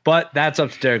turnaround, but that's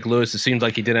up to Derek Lewis. It seems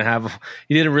like he didn't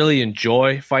really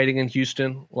enjoy fighting in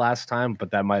Houston last time,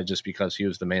 but that might just because he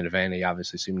was the main event. He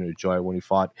obviously seemed to enjoy it when he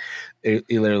fought Ilir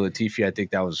Latifi. I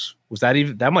think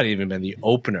that might have even been the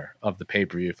opener of the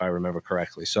pay-per-view if I remember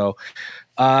correctly. So,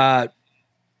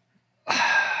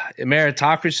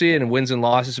 meritocracy and wins and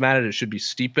losses matter. It should be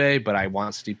Stipe, but I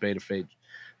want Stipe to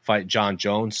fight John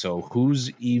Jones. So who's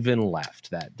even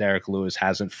left that Derek Lewis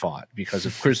hasn't fought? Because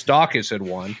if Chris Daukaus had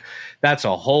won, that's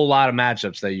a whole lot of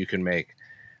matchups that you can make.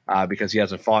 Because he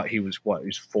hasn't fought. He's 4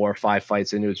 or 5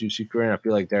 fights into his UFC career, and I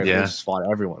feel like Derek Lewis has fought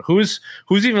everyone. Who's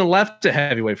even left to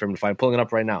heavyweight for him to fight? I'm pulling it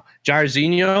up right now.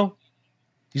 Jairzinho,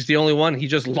 he's the only one. He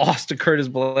just lost to Curtis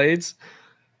Blades.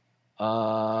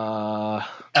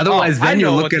 Otherwise, then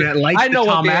you're looking at like the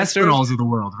Tom Aspinalls of the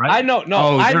world, right? I know.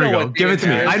 No, I know. Give it to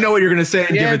me. I know what you're going to say.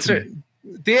 And give it to me.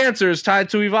 The answer is Tai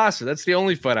Tuivasa. That's the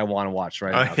only fight I want to watch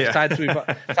right now. Yeah. Tai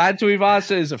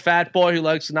Tuivasa is a fat boy who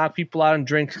likes to knock people out and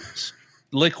drink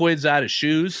liquids out of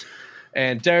shoes.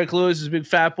 And Derek Lewis is a big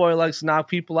fat boy who likes to knock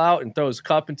people out and throw his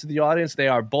cup into the audience. They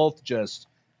are both just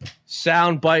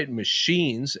soundbite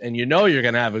machines, and you're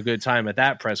going to have a good time at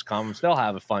that press conference. They'll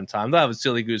have a fun time. They'll have a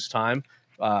silly goose time,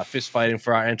 fist fighting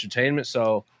for our entertainment.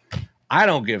 So I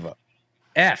don't give a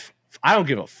F. I don't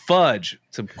give a fudge,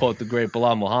 to quote the great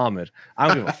Bilal Muhammad. I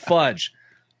don't give a fudge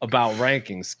about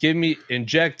rankings.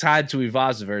 Inject Tai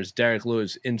Tuivasa versus Derek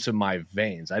Lewis into my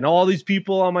veins. I know all these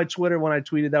people on my Twitter when I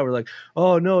tweeted that were like,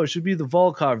 oh no, it should be the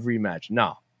Volkov rematch.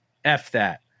 No, F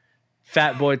that.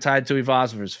 Fat boy Tai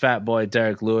Tuivasa versus fat boy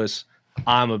Derek Lewis.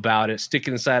 I'm about it.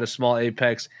 Sticking inside a small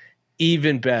apex,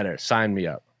 even better. Sign me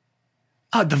up.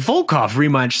 The Volkov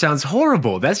rematch sounds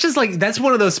horrible. That's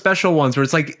one of those special ones where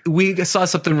it's like we saw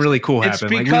something really cool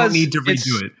happen. Like, we don't need to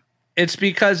redo it. It's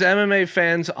because MMA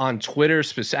fans on Twitter,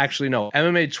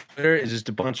 MMA Twitter is just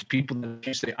a bunch of people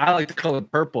that say, I like the color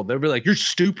purple. They'll be like, you're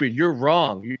stupid. You're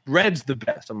wrong. Red's the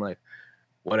best. I'm like,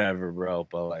 whatever, bro.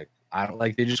 But like, I don't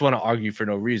they just want to argue for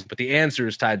no reason. But the answer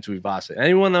is Tai Tuivasa.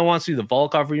 Anyone that wants to see the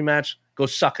Volkov rematch, go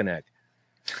suck an egg.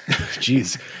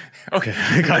 Jeez. Okay.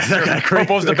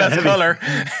 Purple's the best color.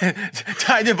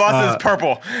 Tai Tuivasa is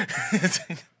purple.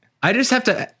 I just have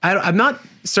to, I'm not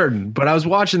certain, but I was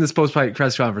watching this post-fight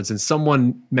press conference and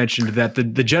someone mentioned that the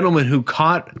gentleman who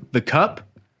caught the cup,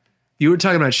 you were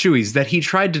talking about shoeys, that he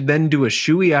tried to then do a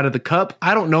shoey out of the cup.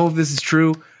 I don't know if this is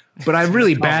true, but I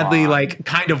really badly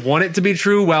kind of want it to be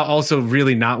true while also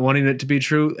really not wanting it to be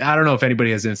true. I don't know if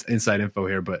anybody has inside info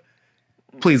here, but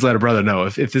please let a brother know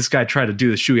if this guy tried to do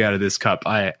the shoey out of this cup.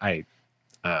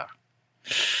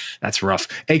 That's rough.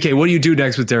 AK, what do you do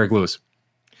next with Derek Lewis?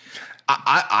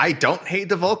 I don't hate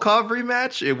the Volkov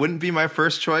rematch. It wouldn't be my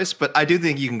first choice, but I do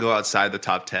think you can go outside the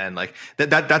top 10. Like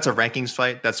that's a rankings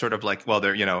fight. That's sort of like, well,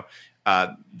 they're,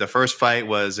 the first fight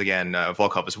was, again,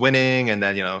 Volkov was winning, and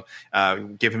then,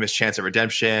 give him his chance at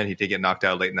redemption. He did get knocked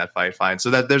out late in that fight. Fine. So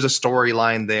that there's a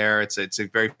storyline there. It's a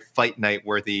very fight night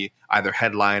worthy, either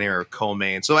headliner or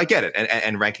co-main. So I get it.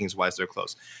 And rankings wise, they're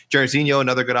close. Jairzinho,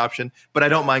 another good option, but I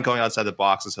don't mind going outside the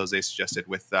box, as Jose suggested,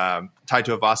 with Tai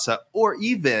Tuivasa, or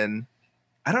even,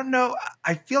 I don't know,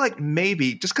 I feel like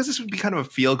maybe just because this would be kind of a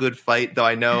feel-good fight, though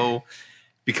I know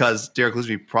because Derek Lewis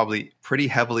would be probably pretty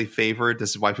heavily favored.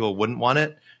 This is why people wouldn't want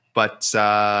it. But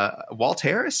Walt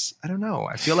Harris, I don't know.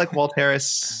 I feel like Walt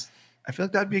Harris, I feel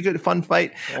like that'd be a good, fun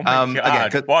fight. Oh my God.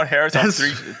 Again, Walt Harris on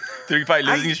three fight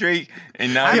losing streak.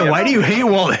 And now why do you hate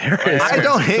Walt Harris? I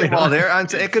don't hate Walt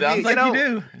Harris. It could sounds be, like you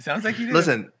do. It sounds like you do.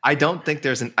 Listen, I don't think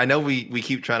there's I know we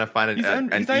keep trying to find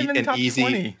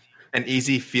an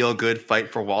easy feel-good fight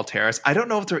for Walt Harris. I don't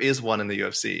know if there is one in the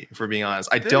UFC, if we're being honest.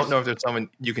 I don't know if there's someone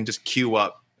you can just queue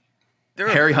up. There are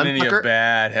Harry plenty of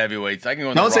bad heavyweights. I can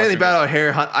go. Don't say anything bad about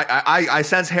Harry Hunt. I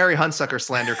sense Harry Huntsucker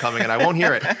slander coming, and I won't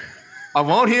hear it. I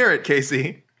won't hear it,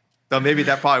 Casey. Though maybe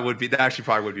that actually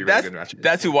probably would be a really good match.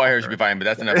 That's who Walt Harris should be fighting, but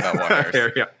that's enough about Walt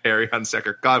Harris. Harry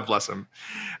Huntsucker. God bless him.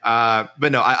 But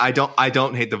no, I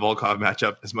don't hate the Volkov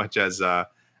matchup as much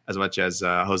as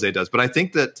Jose does. But I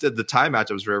think that the Tai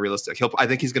matchup is very realistic. I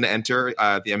think he's going to enter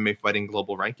the MMA Fighting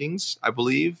Global Rankings, I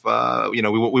believe.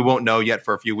 We won't know yet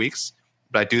for a few weeks,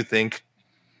 but I do think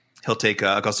he'll take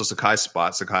Augusto Sakai's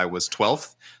spot. Sakai was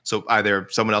 12th. So either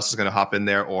someone else is going to hop in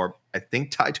there, or I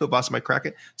think Tai Tuivasa might crack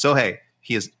it. So, hey,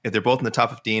 if they're both in the top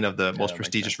 15 of the most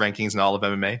prestigious rankings in all of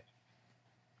MMA,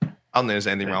 I don't think there's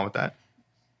anything wrong with that.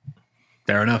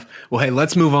 Fair enough. Well, hey,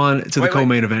 let's move on to the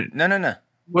co-main event. No.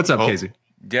 What's up, Casey?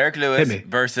 Derek Lewis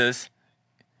versus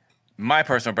my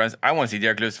personal preference. I want to see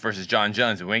Derek Lewis versus John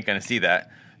Jones. We ain't going to see that.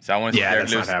 So I want to see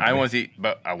Derek Lewis. I want to see,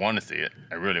 but I want to see it.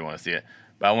 I really want to see it.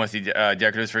 But I want to see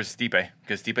Derek Lewis versus Stipe,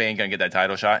 because Stipe ain't gonna get that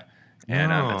title shot,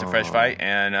 and it's a fresh fight,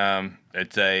 and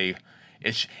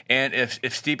if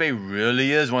Stipe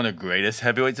really is one of the greatest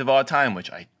heavyweights of all time, which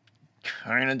I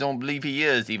kind of don't believe he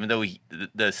is, even though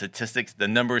the statistics, the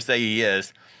numbers say he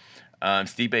is,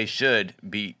 Stipe should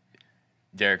beat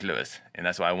Derek Lewis, and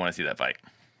that's why I want to see that fight.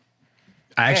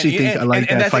 I actually think I like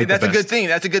that fight. That's a good thing.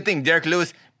 That's a good thing. Derek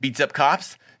Lewis beats up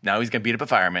cops. Now he's gonna beat up a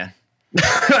fireman.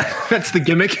 That's the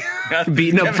gimmick.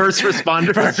 Beating up first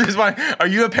responders. Are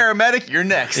you a paramedic? You're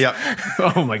next. Yep.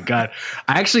 Oh my god.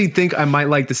 I actually think I might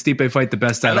like the Stipe fight the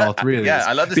best out of all three of these. Yeah,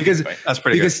 I love the Stipe fight. That's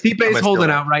pretty because good. Stipe is holding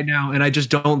out right now, and I just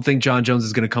don't think John Jones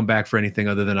is going to come back for anything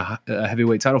other than a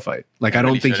heavyweight title fight. Like, I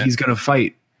don't think he's going to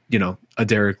fight, a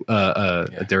Derek or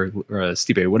a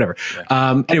Stipe, whatever.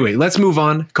 Yeah. Anyway, let's move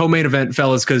on. Co-main event,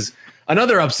 fellas, because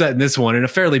another upset in this one, and a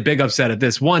fairly big upset at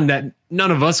this one that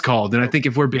none of us called. And I think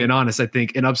if we're being honest, I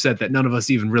think an upset that none of us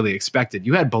even really expected.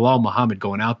 You had Belal Muhammad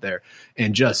going out there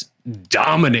and just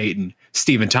dominating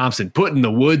Stephen Thompson, putting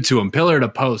the wood to him, pillar to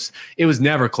post. It was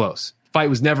never close. Fight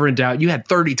was never in doubt. You had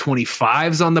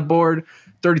 30-25s on the board,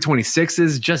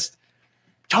 30-26s, just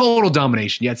total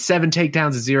domination. You had 7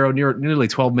 takedowns to 0, nearly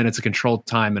 12 minutes of controlled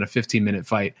time in a 15-minute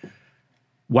fight.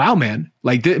 Wow, man.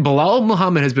 Like, Belal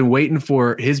Muhammad has been waiting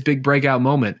for his big breakout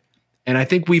moment, and I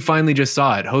think we finally just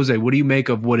saw it. Jose, what do you make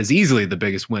of what is easily the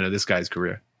biggest win of this guy's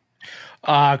career?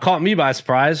 Caught me by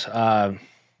surprise. I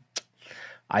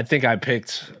think I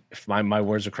picked, if my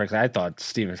words are correct, I thought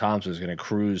Stephen Thompson was going to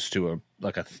cruise to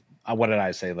what did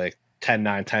I say, like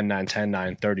 10-9, 10-9,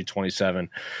 10-9, 30-27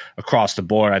 across the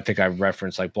board. I think I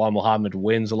referenced like Belal Muhammad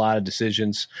wins a lot of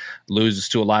decisions, loses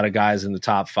to a lot of guys in the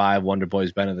top 5.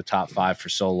 Wonderboy's been in the top 5 for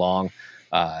so long.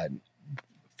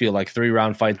 Feel like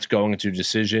 3-round fights going into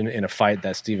decision in a fight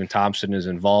that Stephen Thompson is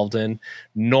involved in.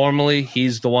 Normally,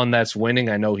 he's the one that's winning.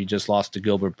 I know he just lost to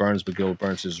Gilbert Burns, but Gilbert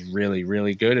Burns is really,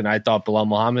 really good. And I thought Belal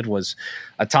Muhammad was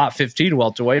a top 15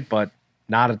 welterweight, but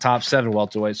not a top 7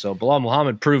 welterweight. So Belal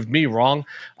Muhammad proved me wrong.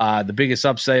 The biggest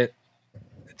upset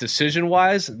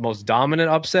decision-wise, most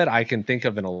dominant upset I can think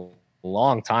of in a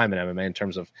long time in MMA in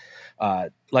terms of,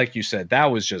 like you said, that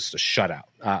was just a shutout.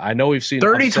 I know we've seen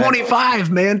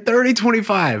 30-25, man,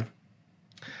 30-25.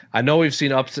 I know we've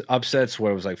seen upsets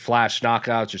where it was like flash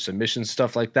knockouts or submissions,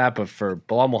 stuff like that. But for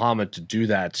Belal Muhammad to do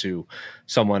that to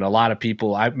someone, a lot of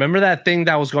people, I remember that thing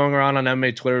that was going around on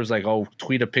MMA Twitter. It was like, oh,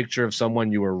 tweet a picture of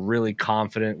someone you were really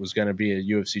confident was going to be a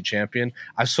UFC champion.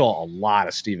 I saw a lot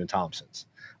of Stephen Thompsons.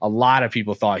 A lot of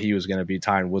people thought he was going to be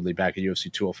Tyron Woodley back at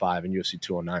UFC 205 and UFC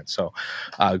 209. So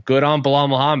good on Belal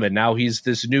Muhammad. Now he's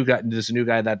this new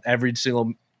guy that every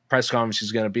single press conference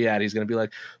he's going to be at, he's going to be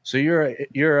like, so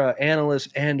you're an analyst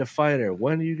and a fighter.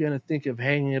 When are you going to think of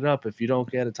hanging it up if you don't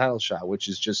get a title shot? Which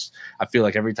is just, I feel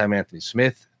like every time Anthony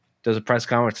Smith does a press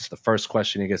conference, it's the first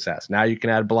question he gets asked. Now you can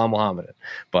add Belal Muhammad in.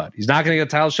 But he's not going to get a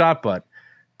title shot, but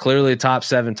clearly a top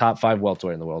 7, top 5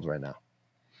 welterweight in the world right now.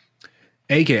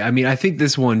 AK, I mean, I think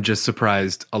this one just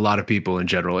surprised a lot of people in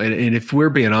general. And if we're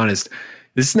being honest,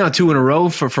 this is not 2 in a row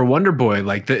for Wonder Boy.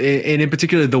 Like, and in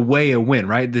particular, the way it went,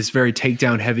 right? This very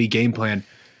takedown heavy game plan.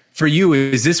 For you,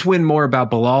 is this win more about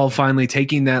Belal finally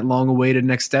taking that long awaited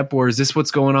next step, or is this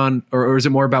what's going on, or is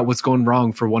it more about what's going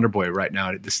wrong for Wonder Boy right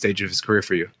now at this stage of his career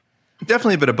for you?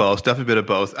 Definitely a bit of both.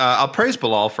 I'll praise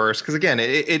Belal first, because again,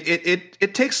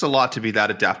 it takes a lot to be that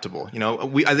adaptable.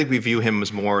 I think we view him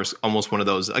as almost one of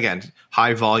those, again,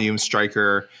 high volume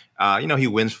striker. He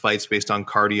wins fights based on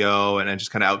cardio and just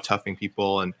kind of out toughing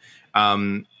people. And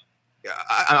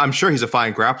I'm sure he's a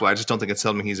fine grappler. I just don't think it's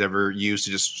something he's ever used to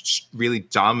just really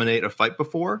dominate a fight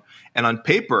before. And on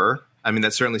paper, I mean,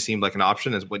 that certainly seemed like an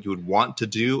option as what you would want to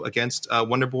do against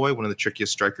Wonder Boy, one of the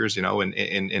trickiest strikers, in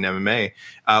MMA.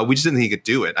 We just didn't think he could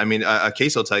do it. I mean, a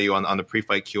case I'll tell you on the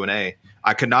pre-fight Q&A,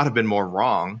 I could not have been more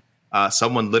wrong.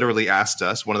 Someone literally asked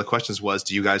us, one of the questions was,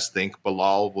 do you guys think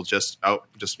Belal will just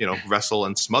wrestle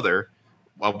and smother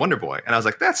Wonder Boy? And I was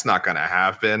like, that's not going to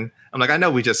happen. I'm like, I know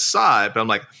we just saw it, but I'm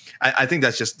like, I think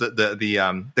that's just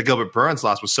the Gilbert Burns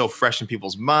loss was so fresh in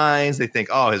people's minds. They think,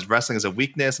 oh, his wrestling is a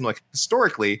weakness. I'm like,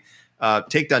 historically,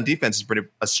 takedown defense is pretty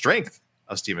a strength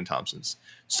of Stephen Thompson's.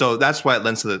 So that's why it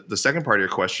lends to the second part of your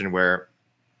question, where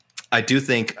I do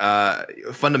think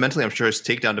fundamentally, I'm sure his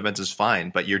takedown defense is fine,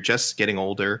 but you're just getting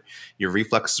older. Your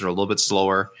reflexes are a little bit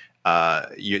slower.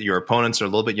 Your opponents are a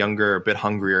little bit younger, a bit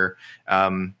hungrier.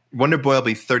 Wonder Boy will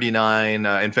be 39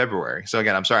 in February. So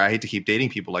again, I'm sorry, I hate to keep dating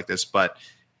people like this, but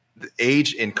the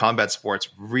age in combat sports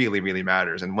really, really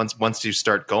matters. And once you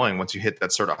start going, once you hit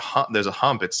that sort of hump, there's a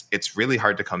hump. It's really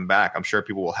hard to come back. I'm sure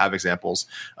people will have examples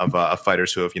of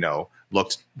fighters who have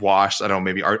looked washed. I don't know,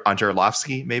 maybe Andre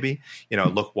Arlovsky, maybe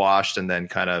look washed and then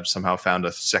kind of somehow found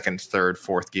a second, third,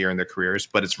 fourth gear in their careers,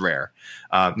 but it's rare.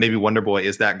 Maybe Wonder Boy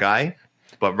is that guy,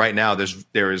 but right now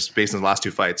there is based on the last two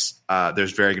fights,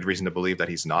 there's very good reason to believe that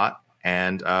he's not,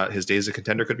 and his days as a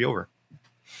contender could be over.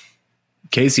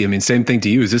 Casey, I mean, same thing to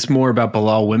you. Is this more about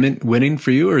Belal winning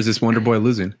for you, or is this Wonder Boy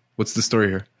losing? What's the story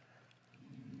here?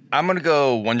 I'm going to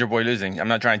go Wonder Boy losing. I'm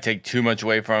not trying to take too much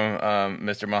away from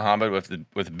Mr. Muhammad with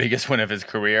the biggest win of his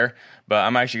career, but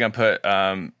I'm actually going to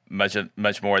put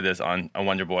much more of this on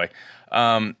Wonder Boy.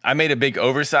 I made a big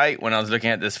oversight when I was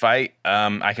looking at this fight.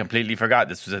 I completely forgot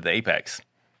this was at the Apex.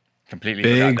 Completely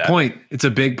forgot that. Big point. It's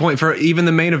a big point for even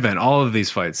the main event. All of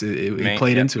these fights, it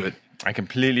played into it. I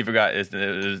completely forgot it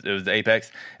was the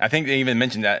Apex. I think they even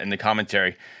mentioned that in the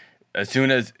commentary. As soon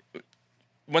as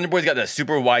Wonder Boy's got that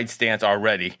super wide stance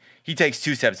already, he takes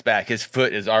 2 steps back. His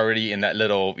foot is already in that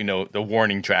little, the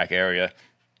warning track area.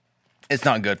 It's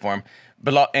not good for him.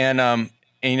 But in the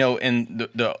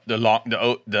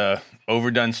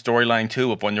overdone storyline too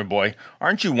with Wonder Boy,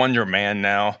 aren't you Wonder Man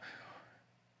now?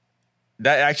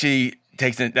 That actually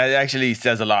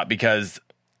says a lot, because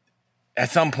at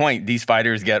some point, these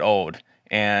fighters get old.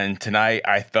 And tonight,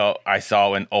 I felt I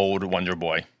saw an old Wonder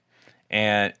Boy.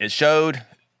 And it showed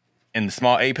in the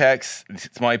small apex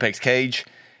cage,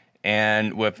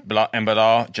 and with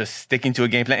Belal just sticking to a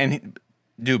game plan. And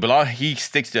Belal, he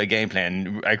sticks to a game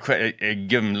plan. I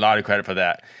give him a lot of credit for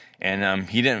that. And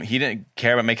he didn't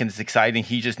care about making this exciting.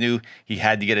 He just knew he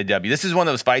had to get a W. This is one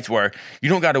of those fights where you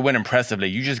don't got to win impressively.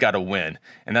 You just got to win.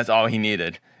 And that's all he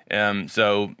needed.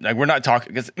 So we're not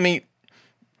talking, because, I mean,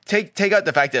 Take out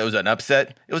the fact that it was an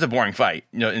upset. It was a boring fight,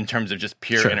 in terms of just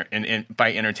pure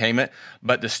fight entertainment.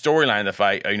 But the storyline of the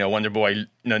fight, Wonder Boy,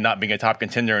 not being a top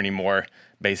contender anymore,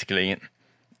 basically,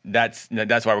 that's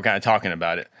why we're kind of talking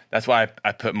about it. That's why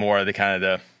I put more of the kind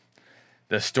of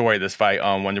the story of this fight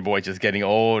on Wonder Boy just getting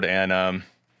old and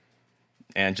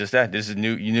just that this is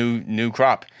new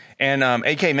crop. And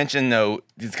AK mentioned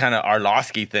this kind of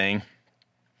Arlovsky thing.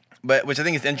 But which I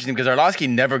think is interesting, because Arlovsky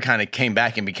never kind of came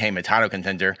back and became a title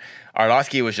contender.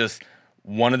 Arlovsky was just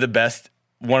one of the best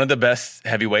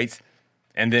heavyweights,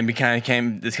 and then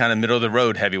became this kind of middle of the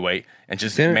road heavyweight, and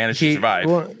just managed to survive.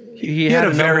 Well, he had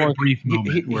a very brief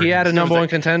moment. He had a number one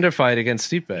contender fight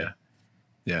against Stipe.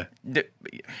 Yeah.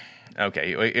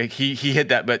 Okay, he hit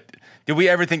that, but did we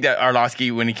ever think that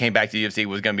Arlovsky, when he came back to the UFC,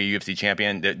 was going to be a UFC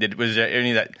champion? Was there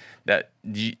any that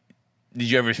did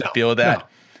you ever feel that? No.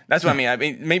 That's what I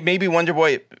mean. Maybe Wonder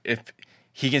Boy, if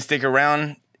he can stick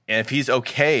around, and if he's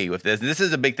okay with this. This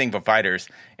is a big thing for fighters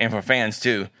and for fans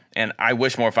too. And I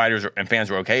wish more fighters and fans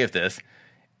were okay with this.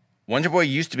 Wonder Boy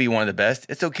used to be one of the best.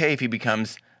 It's okay if he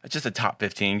becomes just a top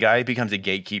 15 guy. He becomes a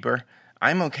gatekeeper.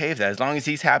 I'm okay with that, as long as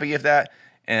he's happy with that,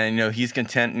 and he's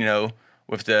content.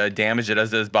 With the damage it does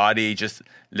to his body, just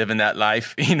living that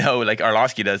life. Like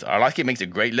Arlovsky does. Arlovsky makes a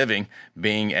great living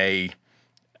being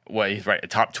he's right, a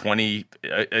top 20.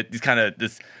 He's kind of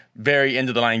this very end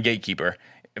of the line gatekeeper.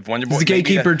 If Wonder Boy, he's a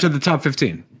gatekeeper to the top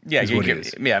 15.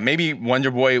 Yeah, maybe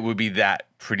Wonder Boy would be that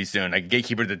pretty soon, like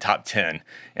gatekeeper to the top 10.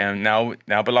 And now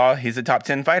Belal, he's a top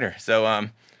 10 fighter. So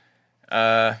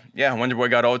Wonder Boy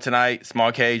got old tonight.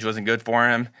 Small cage wasn't good for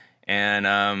him, and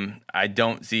I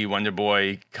don't see Wonder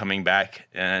Boy coming back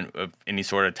and with any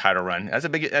sort of title run. That's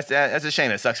a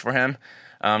shame. It sucks for him.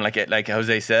 Like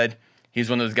Jose said, he's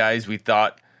one of those guys we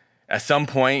thought, at some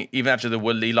point, even after the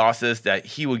Woodley losses, that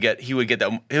he would get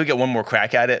one more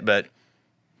crack at it, but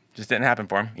just didn't happen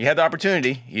for him. He had the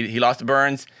opportunity. He lost to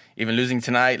Burns, even losing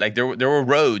tonight. Like there were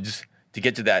roads to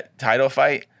get to that title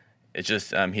fight. It's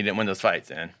just he didn't win those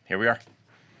fights, and here we are.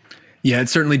 Yeah, it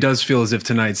certainly does feel as if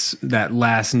tonight's that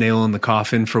last nail in the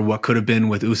coffin for what could have been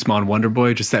with Usman Wonder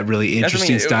Boy. Just that really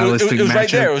interesting stylistic matchup. It was right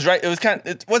there. It was right. It was kind of.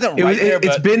 It wasn't right there.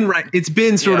 It's been right. It's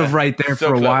been sort of right there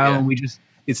for a while, and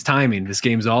it's timing. This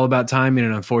game's all about timing,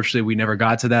 and unfortunately, we never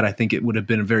got to that. I think it would have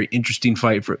been a very interesting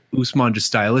fight for Usman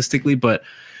just stylistically, but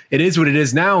it is what it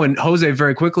is now. And Jose,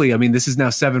 very quickly, I mean, this is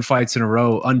now 7 fights in a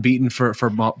row, unbeaten for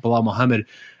Belal Muhammad.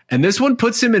 And this one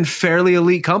puts him in fairly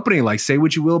elite company. Like, say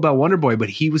what you will about Wonder Boy, but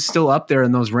he was still up there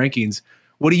in those rankings.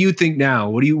 What do you think now?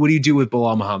 What do you do with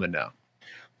Belal Muhammad now?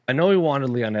 I know he wanted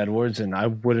Leon Edwards, and I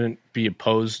wouldn't be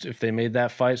opposed if they made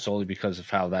that fight solely because of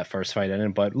how that first fight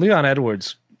ended. But Leon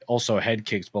Edwards also head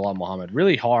kicked Belal Muhammad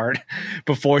really hard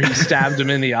before he stabbed him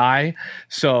in the eye.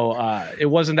 So it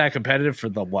wasn't that competitive for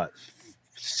the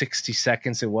 60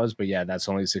 seconds it was, but yeah, that's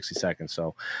only 60 seconds.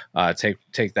 So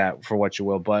take that for what you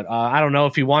will. But I don't know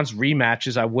if he wants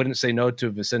rematches. I wouldn't say no to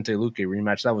a Vicente Luque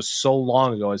rematch. That was so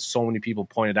long ago, as so many people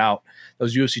pointed out. That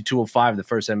was UFC 205, the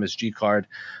first MSG card.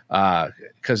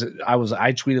 Because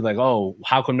I tweeted like, oh,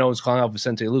 how come no one's calling out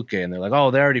Vicente Luque? And they're like, oh,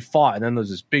 they already fought. And then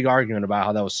there's this big argument about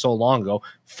how that was so long ago.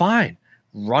 Fine.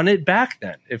 Run it back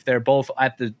then. If they're both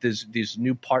at these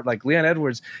new part, like Leon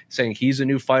Edwards saying he's a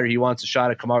new fighter, he wants a shot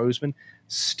at Kamaru Usman.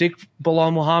 Stick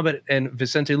Belal Muhammad and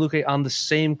Vicente Luque on the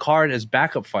same card as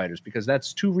backup fighters, because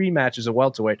that's 2 rematches of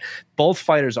welterweight. All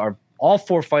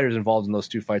 4 fighters involved in those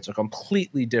 2 fights are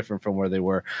completely different from where they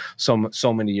were so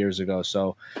many years ago.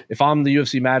 So if I'm the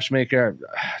UFC matchmaker,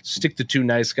 stick the 2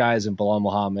 nice guys in Belal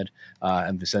Muhammad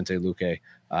and Vicente Luque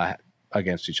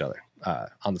against each other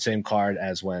on the same card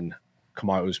as when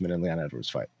Kamaru Usman and Leon Edwards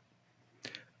fight.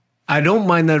 I don't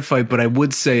mind that fight, but I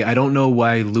would say I don't know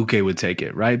why Luque would take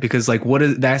it, right? Because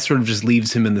that sort of just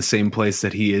leaves him in the same place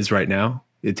that he is right now.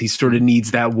 He sort of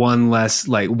needs that one last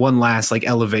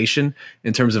elevation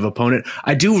in terms of opponent.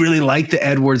 I do really like the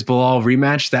Edwards Belal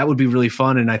rematch. That would be really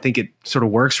fun, and I think it sort of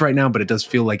works right now. But it does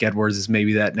feel like Edwards is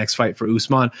maybe that next fight for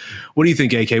Usman. What do you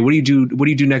think, AK? What do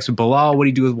you do next with Belal? What do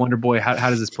you do with Wonder Boy? How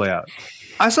does this play out?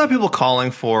 I saw people calling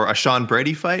for a Sean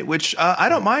Brady fight, which I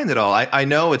don't mind at all. I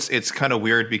know it's kind of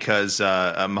weird because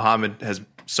Muhammad has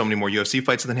so many more UFC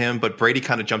fights than him, but Brady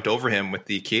kind of jumped over him with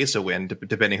the Chiesa win,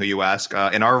 depending who you ask.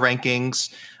 In our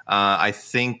rankings, I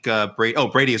think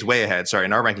Brady is way ahead. Sorry,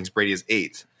 in our rankings, Brady is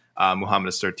 8th. Muhammad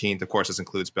is 13th. Of course, this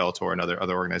includes Bellator and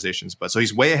other organizations. But so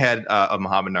he's way ahead of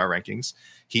Muhammad in our rankings.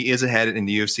 He is ahead in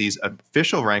the UFC's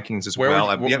official rankings as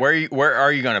well. Where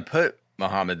are you going to put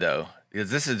Muhammad, though? Because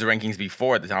this is the rankings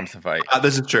before the Thompson fight.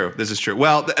 This is true.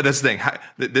 Well, that's the thing.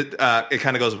 It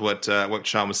kind of goes with what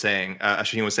Sean was saying.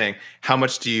 Shaheen was saying, how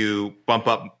much do you bump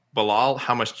up Belal?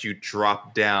 How much do you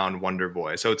drop down Wonder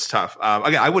Boy? So it's tough.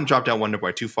 Again, I wouldn't drop down Wonder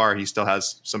Boy too far. He still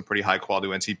has some pretty high quality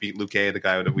wins. He beat Luque, the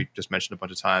guy that we just mentioned a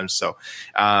bunch of times. So,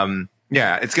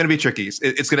 yeah, it's going to be tricky. It's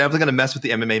definitely going to mess with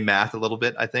the MMA math a little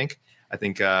bit, I think.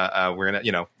 We're going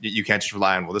to, you can't just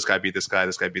rely on, well, this guy beat this guy,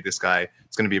 this guy beat this guy.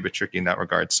 It's going to be a bit tricky in that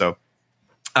regard. So,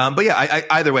 but yeah,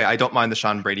 either way, I don't mind the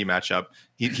Sean Brady matchup.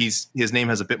 His name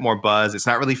has a bit more buzz. It's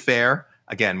not really fair.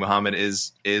 Again, Muhammad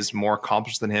is more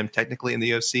accomplished than him technically in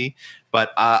the UFC,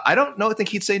 but I don't know. I think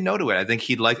he'd say no to it. I think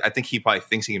he probably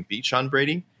thinks he can beat Sean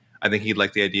Brady. I think he'd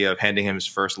like the idea of handing him his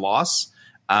first loss.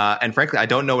 And frankly, I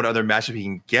don't know what other matchup he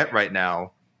can get right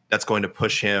now that's going to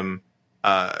push him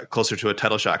closer to a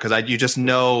title shot. Because you just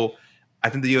know, I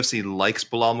think the UFC likes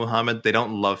Belal Muhammad. They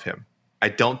don't love him. I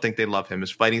don't think they love him.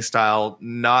 His fighting style,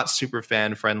 not super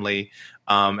fan friendly.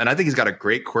 And I think he's got a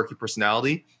great quirky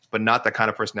personality, but not the kind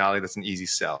of personality that's an easy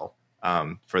sell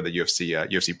for the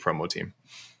UFC promo team.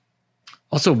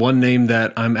 Also, one name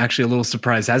that I'm actually a little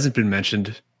surprised hasn't been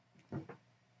mentioned,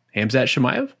 Khamzat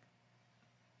Chimaev.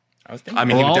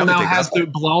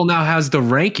 Belal now has the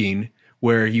ranking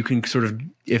where you can sort of,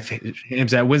 if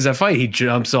Khamzat wins that fight, he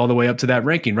jumps all the way up to that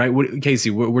ranking, right?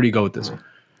 Casey, where do you go with this one?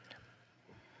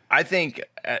 I think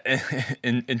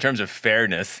in terms of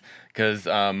fairness, because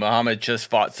Muhammad just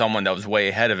fought someone that was way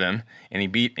ahead of him, and he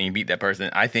beat that person.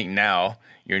 I think now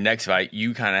your next fight,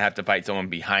 you kind of have to fight someone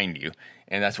behind you,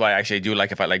 and that's why I actually do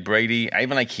like a fight like Brady. I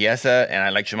even like Chiesa, and I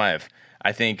like Chimaev.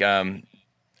 I think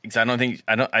because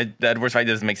the Edwards fight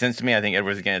doesn't make sense to me. I think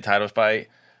Edwards is getting a title fight.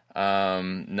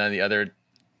 None of the other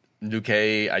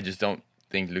Luque, I just don't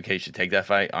think Luque should take that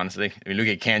fight, honestly. I mean,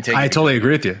 Luque can take it. I totally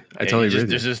agree with you.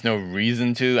 There's just no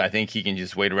reason to. I think he can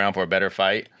just wait around for a better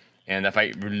fight, and that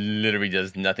fight literally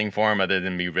does nothing for him other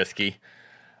than be risky.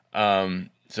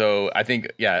 So I think,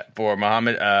 for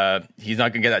Muhammad, he's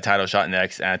not going to get that title shot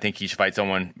next, and I think he should fight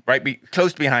someone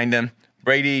close behind him.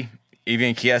 Brady,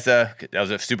 even Chiesa, that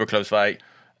was a super close fight,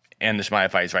 and the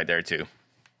Chimaev fight is right there too.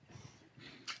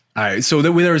 All right, so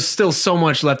there's still so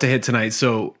much left to hit tonight.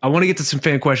 So I want to get to some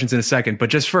fan questions in a second, but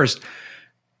just first,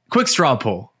 quick straw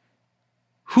poll.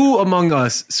 Who among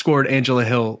us scored Angela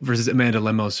Hill versus Amanda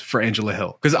Lemos for Angela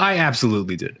Hill? Because I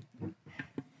absolutely did.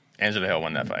 Angela Hill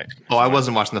won that fight. Oh, I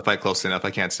wasn't watching the fight closely enough.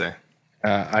 I can't say.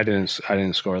 I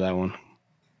didn't score that one.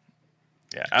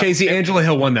 Yeah, Casey, Angela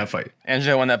Hill won that fight.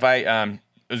 Angela won that fight. It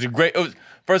was a great.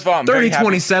 first of all, I'm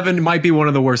 30-27 might be one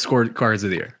of the worst scored cards of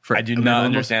the year. I do not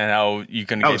understand how you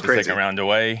can get the second round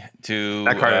away to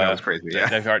that card. That was crazy. Yeah,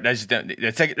 that card. That's just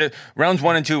the second rounds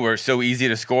 1 and 2 were so easy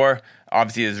to score.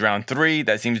 Obviously, it's round 3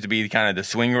 that seems to be kind of the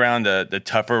swing round, the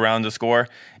tougher round to score.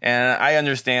 And I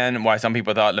understand why some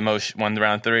people thought Lemos won the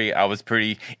round 3. I was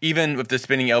pretty, even with the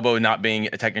spinning elbow not being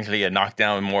technically a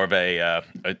knockdown, more of a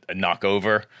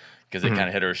knockover because it kind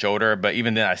of hit her shoulder. But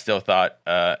even then, I still thought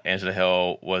Angela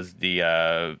Hill was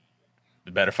the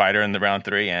better fighter in the round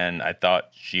 3, and I thought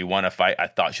she won a fight. I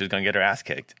thought she was going to get her ass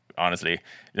kicked. Honestly,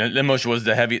 Lemos was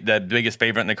the biggest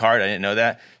favorite in the card. I didn't know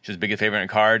that she was the biggest favorite in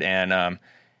the card, and.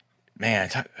 Man,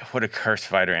 what a cursed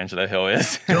fighter Angela Hill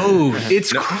is. Dude,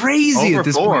 it's crazy at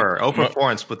this point. Over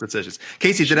 4 in split decisions.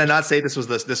 Casey, did I not say this was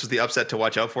the upset to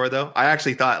watch out for, though? I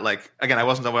actually thought, again, I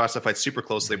wasn't watching the fight super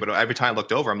closely, but every time I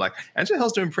looked over, I'm like, Angela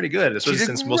Hill's doing pretty good, especially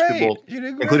since most people,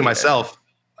 including myself,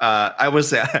 I would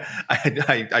say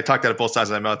I talked out of both sides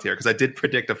of my mouth here because I did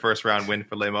predict a first round win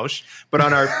for Lemos. But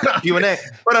on our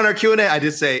Q&A, I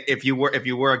did say if you were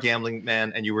a gambling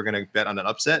man and you were going to bet on an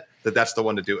upset, that's the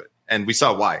one to do it. And we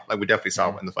saw why. We definitely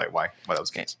saw in the fight why that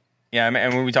was the case. Yeah,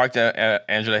 and when we talked to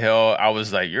Angela Hill, I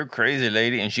was like, "You're crazy,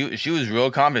 lady," and she was real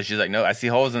confident. She's like, "No, I see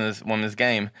holes in this woman's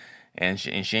game, and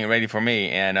she ain't ready for me."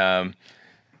 And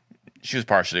she was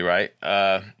partially right.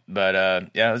 But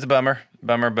yeah, it was a bummer.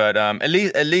 But at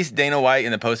least Dana White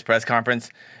in the post press conference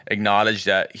acknowledged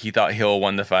that he thought Hill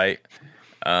won the fight.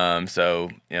 So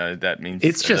that means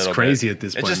it's just crazy at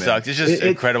this point. It just man. sucks. It's just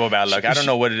incredible bad luck. I don't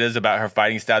know what it is about her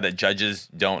fighting style that judges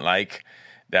don't like,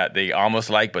 that they almost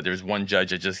like, but there's one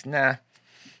judge that just nah.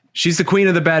 She's the queen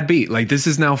of the bad beat. This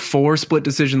is now 4 split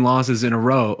decision losses in a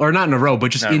row, or not in a row,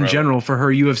 but just in general for her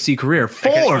UFC career.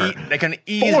 4. They can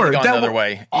easily go another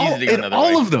way.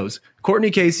 All of those.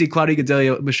 Courtney Casey, Claudia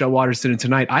Gadelha, Michelle Waterston, and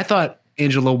tonight, I thought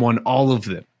Angela won all of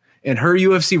them. And her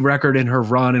UFC record and her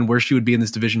run and where she would be in this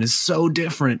division is so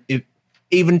different. If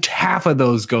even half of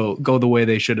those go the way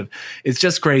they should have, it's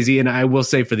just crazy. And I will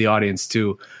say for the audience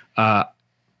too,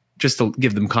 just to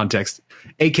give them context,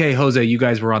 AK Jose, you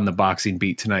guys were on the boxing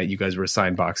beat tonight. You guys were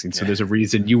assigned boxing, so there's a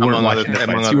reason you weren't watching the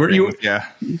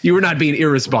fights. You were not being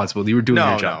irresponsible. You were doing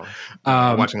your job.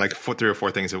 Watching 3 or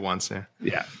 4 things at once.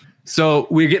 Yeah. So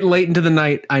we're getting late into the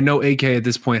night. I know AK at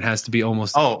this point has to be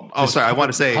almost. Sorry. I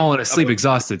want to say falling asleep,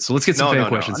 exhausted. So let's get some fan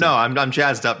questions. No, I'm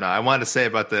jazzed up now. I wanted to say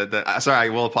about the. Sorry, I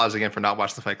will pause again for not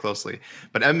watching the fight closely.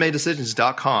 But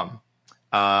MMADecisions.com,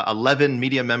 11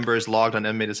 media members logged on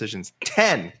MMA Decisions.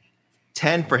 10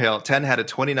 for Hill. 10 had a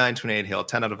 29-28 Hill.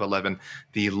 10 out of 11.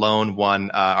 The lone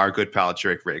one, our good pal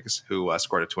Drake Riggs, who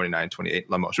scored a 29-28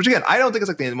 Lemos. Which again, I don't think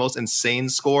it's the most insane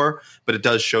score, but it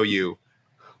does show you.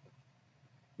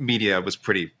 Media was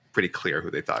pretty clear who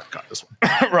they thought got this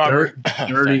one. Robert.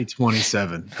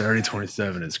 30-27.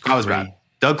 30-27 is crazy. That was bad.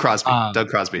 Doug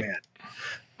Crosby. Man.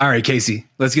 All right, Casey,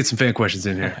 let's get some fan questions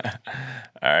in here.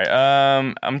 All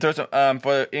right. I'm throw some,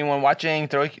 for anyone watching,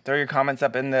 throw your comments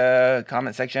up in the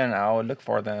comment section. I'll look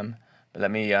for them. But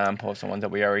let me post some ones that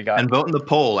we already got. And vote in the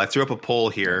poll. I threw up a poll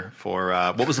here for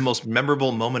what was the most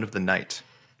memorable moment of the night.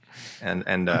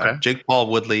 And okay. Jake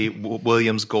Paul, Woodley,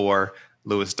 Williams, Gore,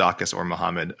 Lewis Dacus, or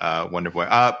Muhammad Wonderboy.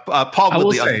 Paul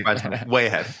Woodley, way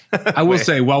ahead. I will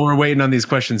say, while we're waiting on these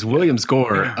questions, Williams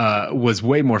Gore was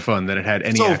way more fun than it had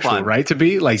any actual right to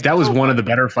be. That was one of the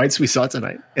better fights we saw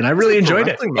tonight, and I really enjoyed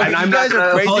it. And you guys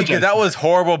are crazy because that was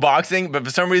horrible boxing, but for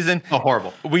some reason,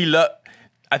 horrible.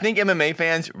 I think MMA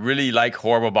fans really like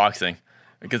horrible boxing.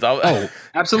 Because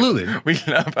absolutely, we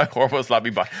love a horrible sloppy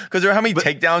boxing. Because how many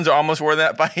takedowns are almost were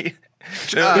that fight?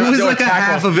 It was like a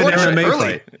half of an MMA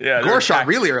fight. Yeah, Gore shot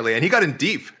really early, and he got in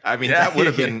deep. I mean, that would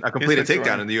have been a completed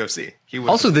takedown in the UFC.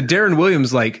 Also, the Darren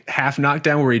Williams half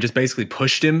knockdown where he just basically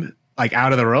pushed him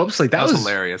out of the ropes. That was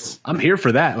hilarious. I'm here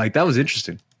for that. That was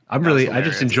interesting. I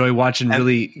just enjoy watching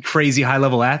really crazy high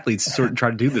level athletes sort of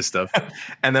try to do this stuff.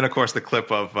 And then, of course, the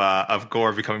clip of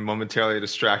Gore becoming momentarily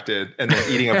distracted and then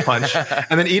eating a punch,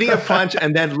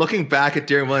 and then looking back at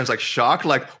Darren Williams shocked,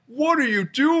 what are you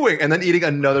doing? And then eating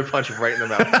another punch right in the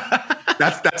mouth.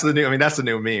 That's the new. I mean, that's the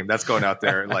new meme that's going out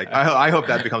there. I hope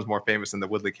that becomes more famous than the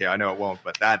Woodley KO. I know it won't,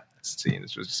 but that scene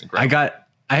is just incredible.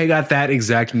 I got that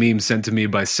exact meme sent to me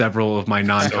by several of my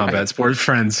non-combat sports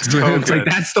friends. It's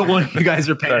that's the one you guys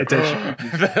are paying attention.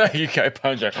 You guys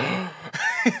punch her.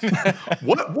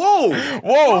 What? Whoa!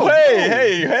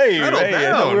 Hey!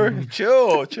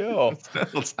 Chill.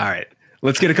 All right,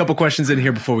 let's get a couple questions in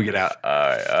here before we get out. All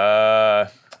right,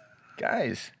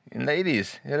 guys and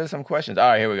ladies, hit us some questions. All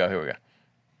right, here we go.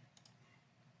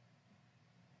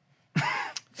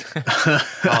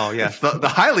 Oh, yeah. The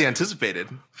highly anticipated.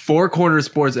 Four Corner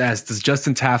Sports asks, does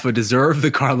Justin Taffa deserve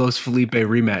the Carlos Felipe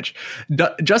rematch?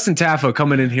 Justin Taffa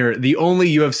coming in here, the only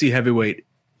UFC heavyweight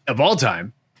of all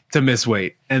time to miss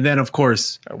weight. And then, of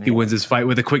course, he wins his fight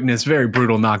with a quickness, very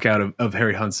brutal knockout of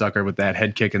Harry Hunsucker with that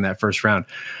head kick in that first round.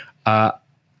 I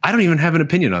don't even have an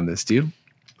opinion on this. Do you?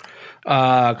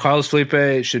 Carlos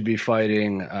Felipe should be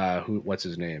fighting, what's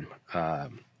his name?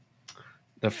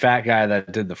 The fat guy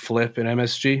that did the flip in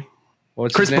MSG.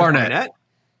 What's Chris his name? Barnett.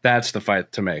 That's the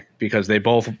fight to make because they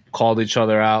both called each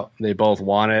other out. They both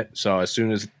want it. So as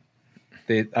soon as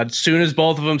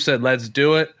both of them said, let's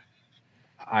do it,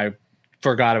 I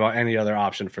forgot about any other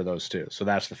option for those two. So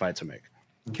that's the fight to make.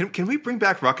 Can we bring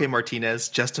back Roque Martinez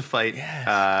just to fight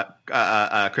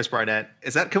Chris Barnett?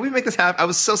 Can we make this happen? I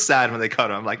was so sad when they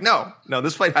cut him. I'm like, no,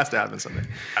 this fight has to happen someday.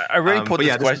 I already put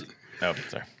this question. Oh,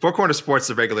 sorry. Four Corner Sports is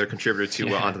a regular contributor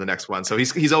to onto the next one, so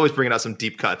he's always bringing out some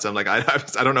deep cuts. I'm like,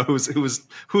 I don't know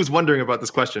who's wondering about this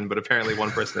question, but apparently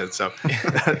one person is. So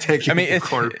thank you. I mean,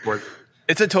 Corner Sports.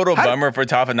 It's a total bummer for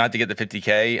Taffa not to get the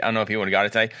 50K. I don't know if he would have got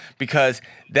it tonight because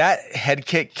that head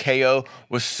kick KO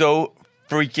was so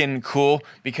freaking cool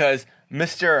because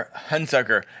Mr.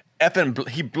 Hunsucker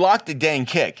he blocked the dang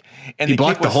kick, and he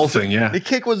blocked the whole thing. Yeah, the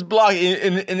kick was blocked,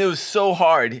 and it was so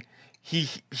hard. He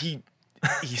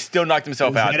still knocked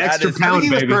himself out. That extra pound,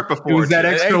 baby. He was hurt before. It was that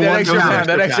extra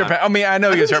pound. I mean, I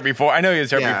know he was hurt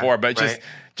before. But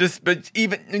but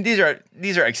even these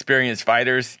are experienced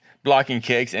fighters blocking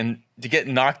kicks, and to get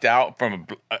knocked out from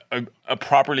a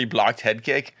properly blocked head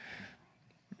kick,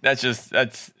 that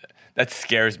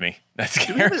scares me. That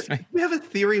scares me. Do we have a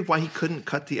theory why he couldn't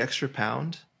cut the extra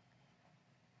pound?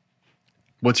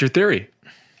 What's your theory?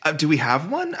 Do we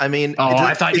have one? I mean,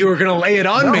 I thought you were going to lay it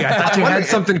on me. I thought you had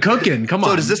something cooking. Come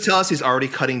on. So does this tell us he's already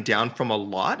cutting down from a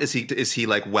lot? Is he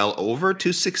like well over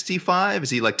 265? Is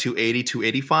he like 280,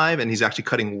 285? And he's actually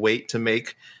cutting weight to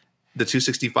make the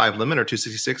 265 limit or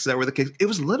 266? Is that where the case? It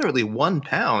was literally 1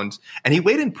 pound, and he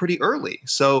weighed in pretty early.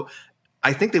 So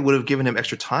I think they would have given him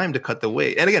extra time to cut the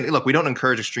weight. And again, look, we don't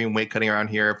encourage extreme weight cutting around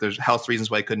here. If there's health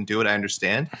reasons why he couldn't do it, I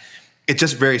understand. It's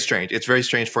just very strange. It's very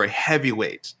strange for a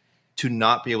heavyweight to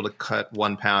not be able to cut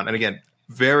 1 pound. And again,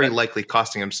 very likely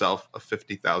costing himself a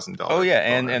 $50,000. Oh yeah,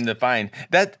 and the fine.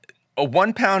 That a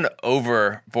 1 pound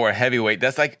over for a heavyweight,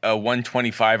 that's like a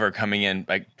 125er coming in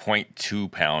like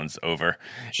 0.2 pounds over.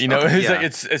 You know,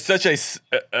 it's such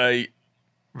a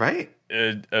right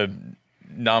a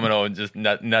nominal, just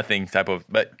nothing type of.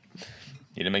 But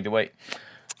you didn't make the weight.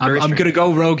 I'm going to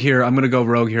go rogue here. I'm going to go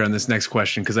rogue here on this next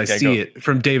question because I see it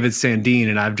from David Sandine,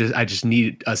 and I just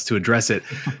need us to address it.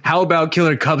 How about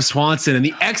Killer Cub Swanson and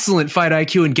the excellent fight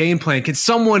IQ and game plan? Can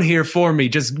someone here for me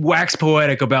just wax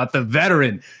poetic about the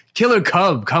veteran Killer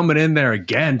Cub coming in there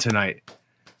again tonight?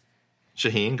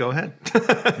 Shaheen, go ahead.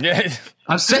 Yeah,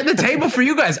 I'm setting the table for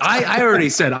you guys. I already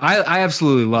said I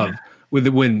absolutely love.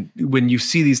 When you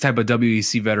see these type of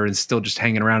WEC veterans still just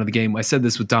hanging around in the game. I said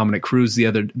this with Dominic Cruz the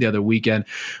other weekend,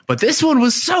 but this one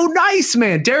was so nice,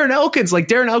 man. Darren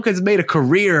Elkins made a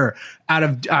career out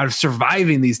of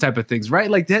surviving these type of things,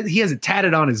 right? Like that, he has it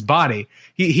tatted on his body.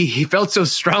 He felt so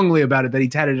strongly about it that he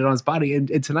tatted it on his body.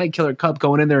 And tonight, Killer Cub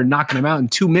going in there and knocking him out in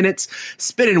 2 minutes,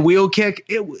 spinning wheel kick.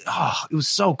 It was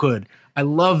so good. I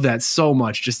love that so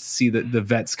much just to see the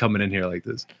vets coming in here like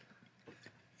this.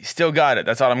 He still got it.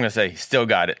 That's all I'm going to say. He still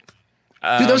got it.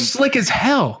 Dude, those slick as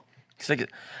hell.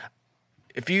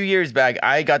 A few years back,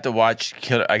 I got to watch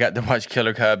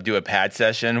Killer Cub do a pad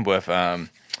session with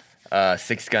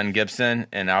Six Gun Gibson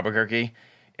in Albuquerque.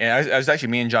 And I was actually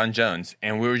me and John Jones,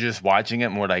 and we were just watching it,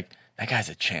 and we're like, that guy's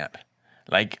a champ.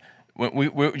 Like, we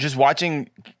were just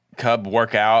watching Cub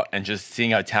work out and just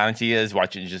seeing how talented he is,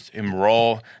 watching just him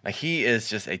roll. Like, he is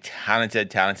just a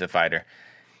talented fighter.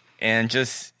 And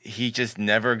he just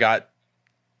never got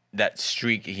that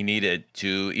streak he needed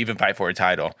to even fight for a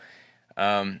title.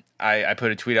 I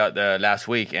put a tweet out last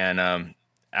week, and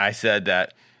I said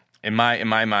that in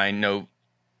my mind, Gegard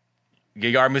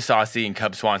Mousasi and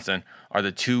Cub Swanson are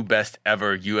the two best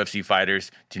ever UFC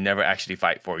fighters to never actually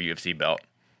fight for a UFC belt.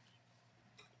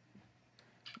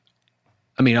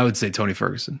 I mean, I would say Tony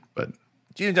Ferguson, but.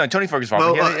 Tony Ferguson.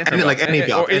 Like any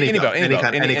belt, any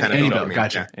kind of belt.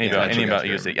 Gotcha. Any belt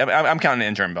UFC. I'm counting the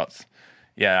interim belts.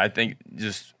 Yeah, I think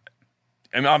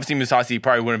obviously Mousasi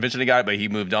probably would have eventually got it, but he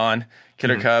moved on.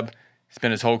 Killer Cub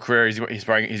spent his whole career. He's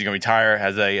going to retire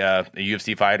as a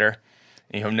UFC fighter,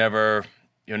 and he'll never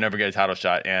get a title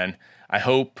shot. And I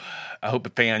hope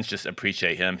the fans just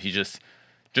appreciate him. He's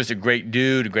just a great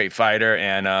dude, a great fighter,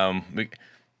 and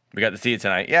we got to see it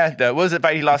tonight. Yeah, what was the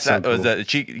fight he lost? So Was the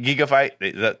Giga fight?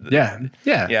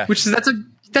 Yeah. Which is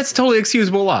That's totally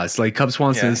excusable loss. Like Cub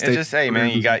Swanson. Yeah, it's just, hey, man,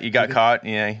 you got caught,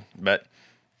 but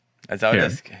that's how it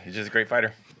is. He's just a great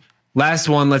fighter. Last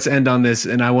one. Let's end on this,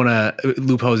 and I want to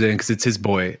loop Jose in because it's his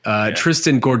boy.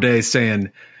 Tristan Gordet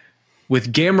saying,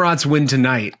 with Gamrot's win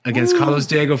tonight against Carlos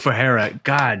Diego Ferreira,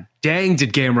 God dang,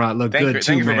 did Gamrot look good too,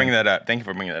 Thank you for man. bringing that up. Thank you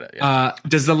for bringing that up. Yeah.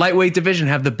 Does the lightweight division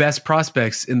have the best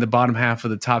prospects in the bottom half of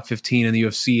the top 15 in the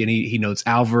UFC? And he notes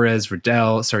Alvarez,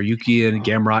 Riddell, Saryukian,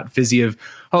 Gamrot, Fiziev.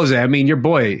 Jose, I mean, your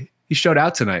boy, he showed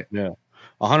out tonight. Yeah,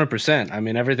 100%. I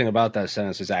mean, everything about that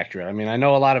sentence is accurate. I mean, I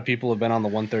know a lot of people have been on the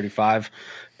 135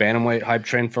 bantamweight hype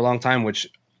train for a long time, which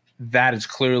that is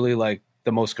clearly like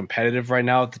the most competitive right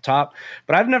now at the top.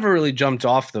 But I've never really jumped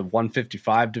off the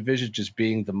 155 division just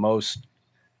being the most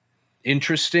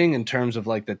interesting in terms of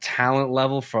like the talent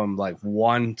level from like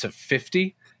 1 to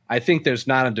 50. I think there's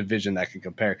not a division that can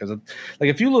compare because like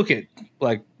if you look at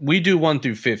like we do 1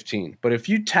 through 15, but if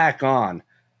you tack on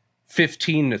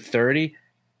 15 to 30,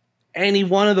 any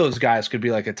one of those guys could be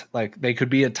like they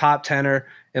could be a top 10er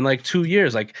in like 2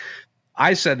 years. Like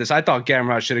I said this, I thought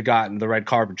Gamrot should have gotten the red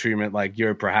carpet treatment like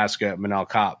Yuri Prohaska, Manel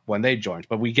Kape when they joined,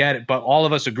 but we get it. But all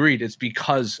of us agreed it's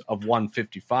because of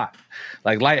 155.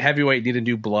 Like light heavyweight needed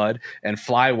new blood, and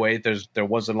flyweight there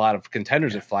wasn't a lot of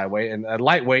contenders at flyweight, and at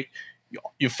lightweight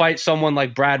you fight someone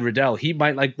like Brad Riddell. He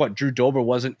might like what Drew Dober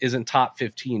isn't top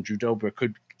 15. Drew Dober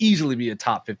could easily be a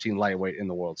top 15 lightweight in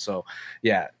the world. So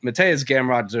yeah, Mateusz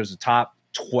Gamrot deserves a top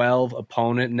 12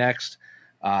 opponent next.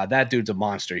 That dude's a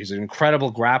monster. He's an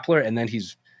incredible grappler, and then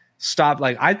he's stopped.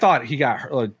 Like I thought he got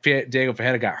hurt, like Diego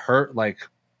Ferreira got hurt like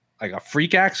a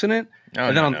freak accident.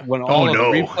 And then when all the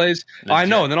replays, I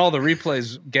know. And then all the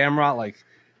replays, Gamrot like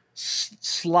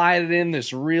slided in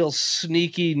this real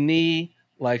sneaky knee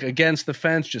like against the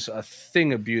fence, just a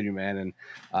thing of beauty, man. And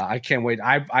I can't wait.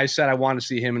 I said I want to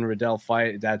see him and Riddell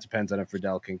fight. That depends on if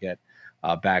Riddell can get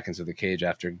back into the cage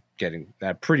after getting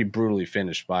that pretty brutally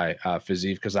finished by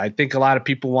Fiziev, because I think a lot of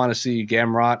people want to see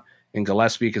Gamrot and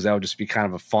Gillespie because that would just be kind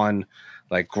of a fun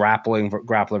like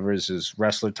grappler versus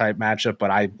wrestler type matchup.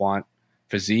 But I want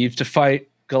Fiziev to fight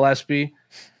Gillespie,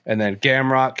 and then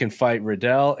Gamrot can fight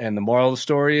Riddell. And the moral of the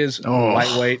story is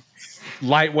lightweight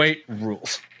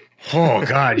rules. Oh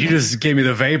God, you just gave me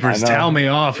the vapors. Tell me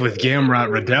off with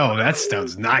Gamrot Riddell. That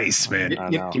sounds nice, man.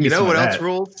 You know what else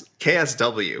rules?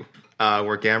 KSW.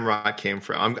 Where Gamrot came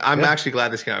from. I'm actually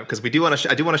glad this came out because I do want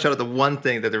to shout out the one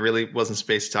thing that there really wasn't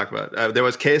space to talk about. There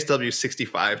was KSW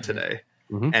 65 today.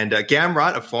 Mm-hmm. And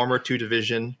Gamrot, a former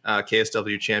 2-division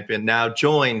KSW champion, now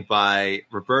joined by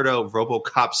Roberto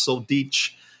RoboCop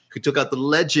Soldic, who took out the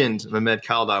legend Mehmed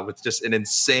Kaldov with just an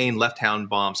insane left-hand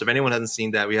bomb. So if anyone hasn't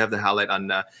seen that, we have the highlight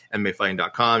on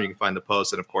MMAfighting.com. You can find the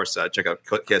post. And, of course, check out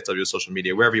KSW's social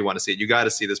media, wherever you want to see it. You got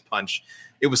to see this punch.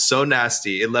 It was so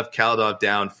nasty. It left Kaldov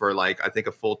down for, I think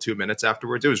a full 2 minutes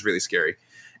afterwards. It was really scary.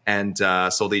 And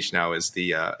Soldic now is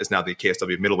now the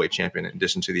KSW middleweight champion in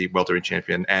addition to the welterweight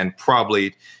champion, and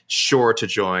probably sure to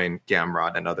join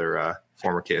Gamrot and other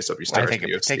former KSW stars.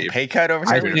 Take a pay cut over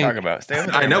here. What are you talking about? Stay over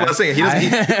there, I know. I was saying he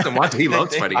doesn't want to. He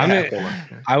loves fighting.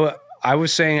 I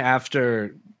was saying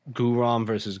after Guram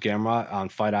versus Gamrot on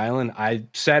Fight Island, I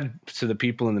said to the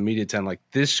people in the media tent, like,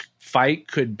 this fight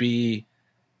could be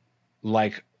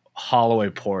like Holloway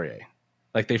Poirier.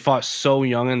 Like, they fought so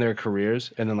young in their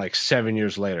careers, and then like 7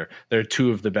 years later, they're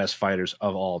two of the best fighters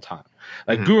of all time.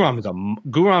 Like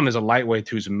Guram is a lightweight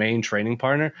whose main training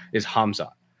partner is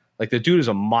Hamzat. Like, the dude is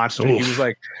a monster. Oof. He was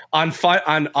like on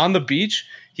the beach.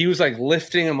 He was like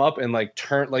lifting him up and like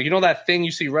turn, like, you know that thing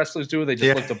you see wrestlers do where they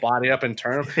just lift the body up and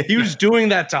turn him. He was doing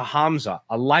that to Hamzat.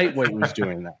 A lightweight was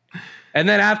doing that. And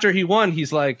then after he won,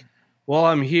 he's like, "Well,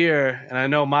 I'm here, and I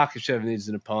know Makhachev needs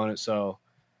an opponent, so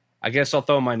I guess I'll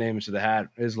throw my name into the hat.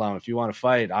 Islam, if you want to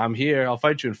fight, I'm here. I'll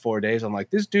fight you in 4 days." I'm like,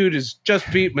 this dude is just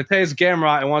beat Mateusz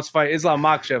Gamrot and wants to fight Islam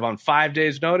Makhachev on 5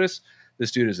 days' notice.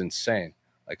 This dude is insane.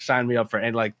 Like, sign me up for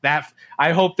and like that.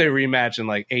 I hope they rematch in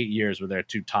like 8 years with their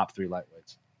two top 3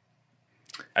 lightweights.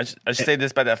 I should say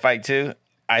this about that fight too.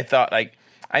 I thought, like,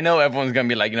 I know everyone's gonna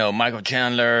be like, Michael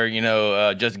Chandler,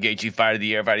 Justin Gaethje, fight of the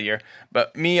year.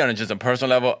 But me, on just a personal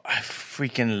level, I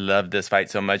freaking love this fight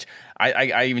so much.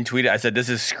 I even tweeted, I said, this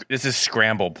is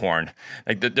scramble porn.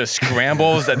 Like the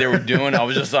scrambles that they were doing, I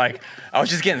was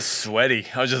just getting sweaty.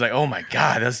 I was just like, oh my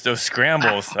God, those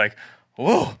scrambles. Like,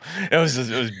 whoa, it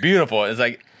was beautiful. It's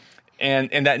like,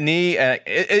 and that knee,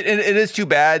 it is too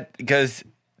bad because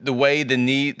the way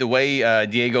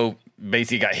Diego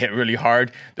basically got hit really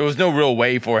hard, there was no real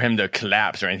way for him to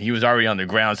collapse or anything. He was already on the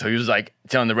ground, so he was like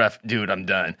telling the ref, "Dude, I'm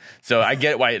done." So I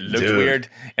get why it looked weird,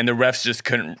 and the refs just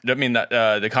couldn't. I mean,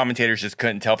 the commentators just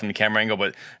couldn't tell from the camera angle.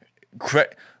 But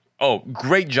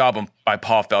great job by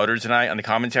Paul Felder tonight on the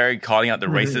commentary, calling out the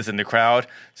racists in the crowd.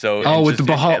 So with the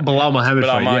Bilal Muhammad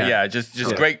fight, yeah, just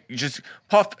great. Just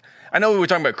Paul. I know we were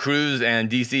talking about Cruz and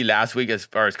DC last week as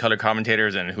far as color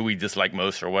commentators and who we dislike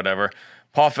most or whatever.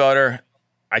 Paul Felder,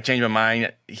 I changed my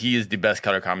mind. He is the best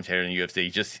color commentator in the UFC.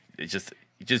 He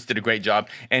just did a great job,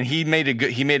 and he made a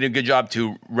good job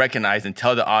to recognize and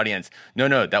tell the audience,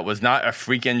 no, that was not a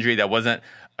freak injury. That wasn't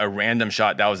a random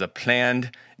shot. That was a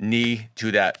planned knee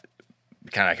to that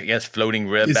kind of, I guess, floating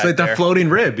rib. It's like the floating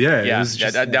rib, yeah. Yeah, it was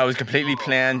just, that was completely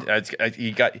planned.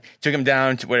 He took him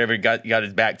down to whatever, got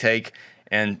his back take,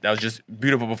 and that was just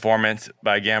beautiful performance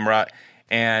by Gamrot.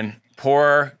 And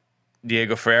poor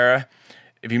Diego Ferreira.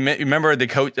 If you remember, the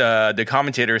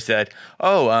commentator said,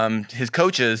 his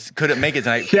coaches couldn't make it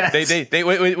tonight. Yes. They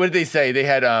what did they say? They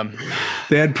had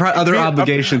other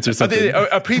obligations or something.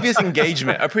 A previous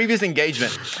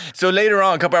engagement. So later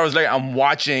on, a couple hours later, I'm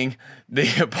watching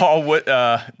the Paul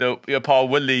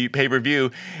Woodley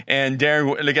pay-per-view, and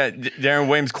look at Darren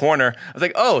Williams' corner. I was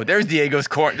like, there's Diego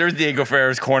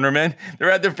Ferreira's cornerman.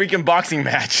 They're at the freaking boxing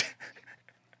match.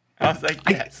 I was like,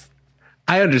 yes.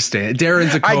 I understand.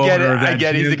 Darren's a co-owner. I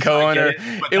get it. He's a co-owner.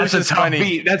 It was just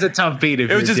funny. That's a tough beat. It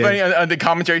was just funny on the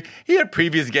commentary. He had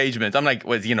previous engagements. I'm like,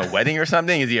 was he in a wedding or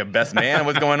something? Is he a best man?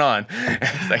 What's going on?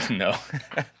 It's like, no.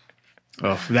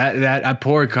 I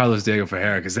poor Carlos Diego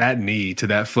Ferreira, because that knee to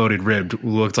that floated rib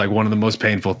looked like one of the most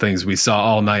painful things we saw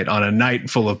all night on a night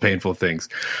full of painful things.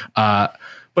 But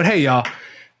hey, y'all,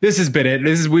 this has been it.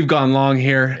 We've gone long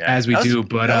here as we do,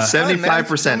 but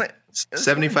 75%.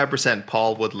 75%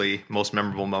 Paul Woodley, most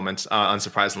memorable moments,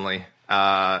 unsurprisingly.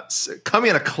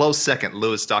 Coming in a close second,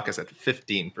 Louis Dacus at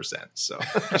 15%. So,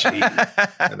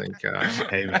 I think,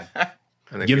 hey man,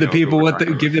 give the people what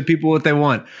they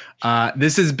want.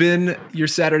 This has been your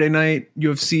Saturday night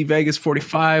UFC Vegas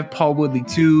 45, Paul Woodley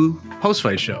 2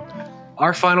 post-fight show,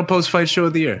 our final post-fight show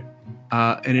of the year,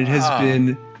 and it has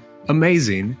been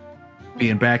amazing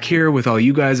being back here with all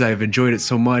you guys. I've enjoyed it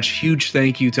so much. Huge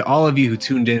thank you to all of you who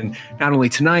tuned in, not only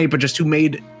tonight, but just who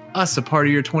made us a part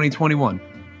of your 2021.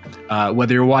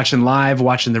 Whether you're watching live,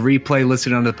 watching the replay,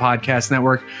 listening on the podcast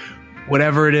network,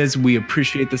 whatever it is, we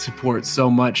appreciate the support so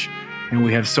much. And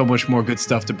we have so much more good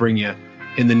stuff to bring you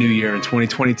in the new year in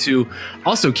 2022.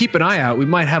 Also, keep an eye out. We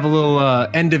might have a little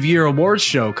end of year awards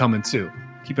show coming too.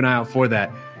 Keep an eye out for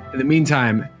that. In the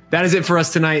meantime, that is it for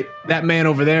us tonight. That man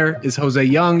over there is Jose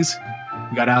Youngs.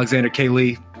 We got Alexander K.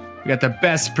 Lee. We got the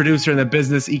best producer in the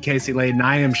business, E.K.C. Layden.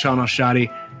 I am Sean Al-Shadi.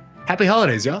 Happy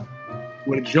holidays, y'all.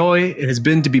 What a joy it has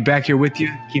been to be back here with you.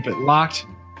 Keep it locked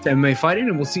to MMA Fighting,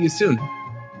 and we'll see you soon.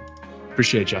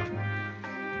 Appreciate y'all.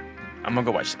 I'm going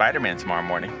to go watch Spider-Man tomorrow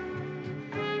morning.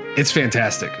 It's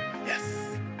fantastic. Yes.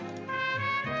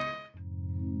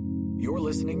 You're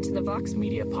listening to the Vox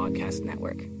Media Podcast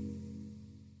Network.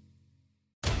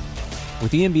 With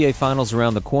the NBA Finals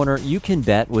around the corner, you can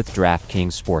bet with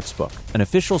DraftKings Sportsbook, an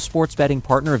official sports betting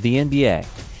partner of the NBA.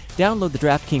 Download the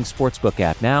DraftKings Sportsbook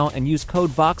app now and use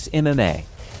code VOXMMA.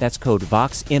 That's code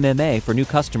VOXMMA for new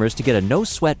customers to get a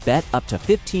no-sweat bet up to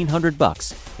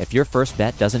 $1,500 if your first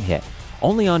bet doesn't hit.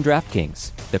 Only on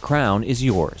DraftKings. The crown is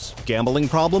yours. Gambling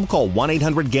problem? Call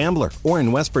 1-800-GAMBLER. Or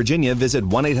in West Virginia, visit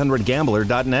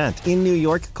 1-800-GAMBLER.net. In New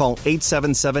York, call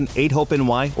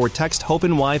 877-8-HOPE-NY or text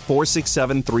HOPE-NY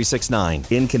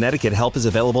 467-369. In Connecticut, help is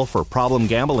available for problem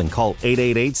gambling. Call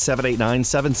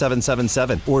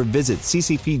 888-789-7777 or visit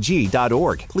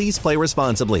ccpg.org. Please play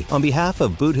responsibly. On behalf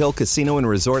of Boot Hill Casino and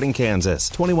Resort in Kansas,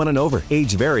 21 and over.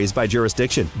 Age varies by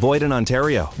jurisdiction. Void in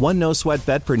Ontario. One no-sweat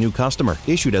bet per new customer.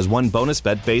 Issued as one bonus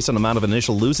bet based on amount of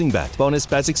initial losing bet. Bonus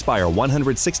bets expire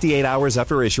 168 hours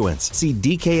after issuance. See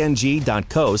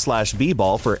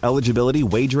dkng.co/bball for eligibility,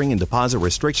 wagering, and deposit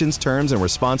restrictions, terms, and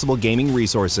responsible gaming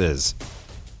resources.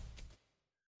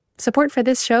 Support for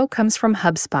this show comes from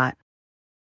HubSpot.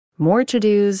 More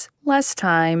to-dos, less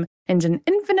time, and an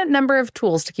infinite number of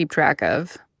tools to keep track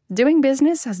of. Doing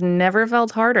business has never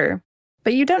felt harder.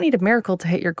 But you don't need a miracle to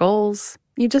hit your goals.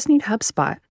 You just need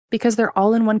HubSpot. Because their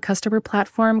all-in-one customer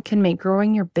platform can make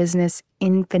growing your business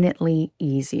infinitely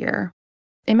easier.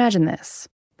 Imagine this: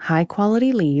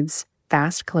 high-quality leads,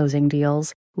 fast closing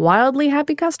deals, wildly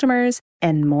happy customers,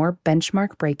 and more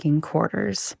benchmark-breaking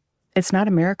quarters. It's not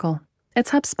a miracle.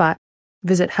 It's HubSpot.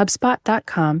 Visit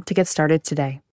HubSpot.com to get started today.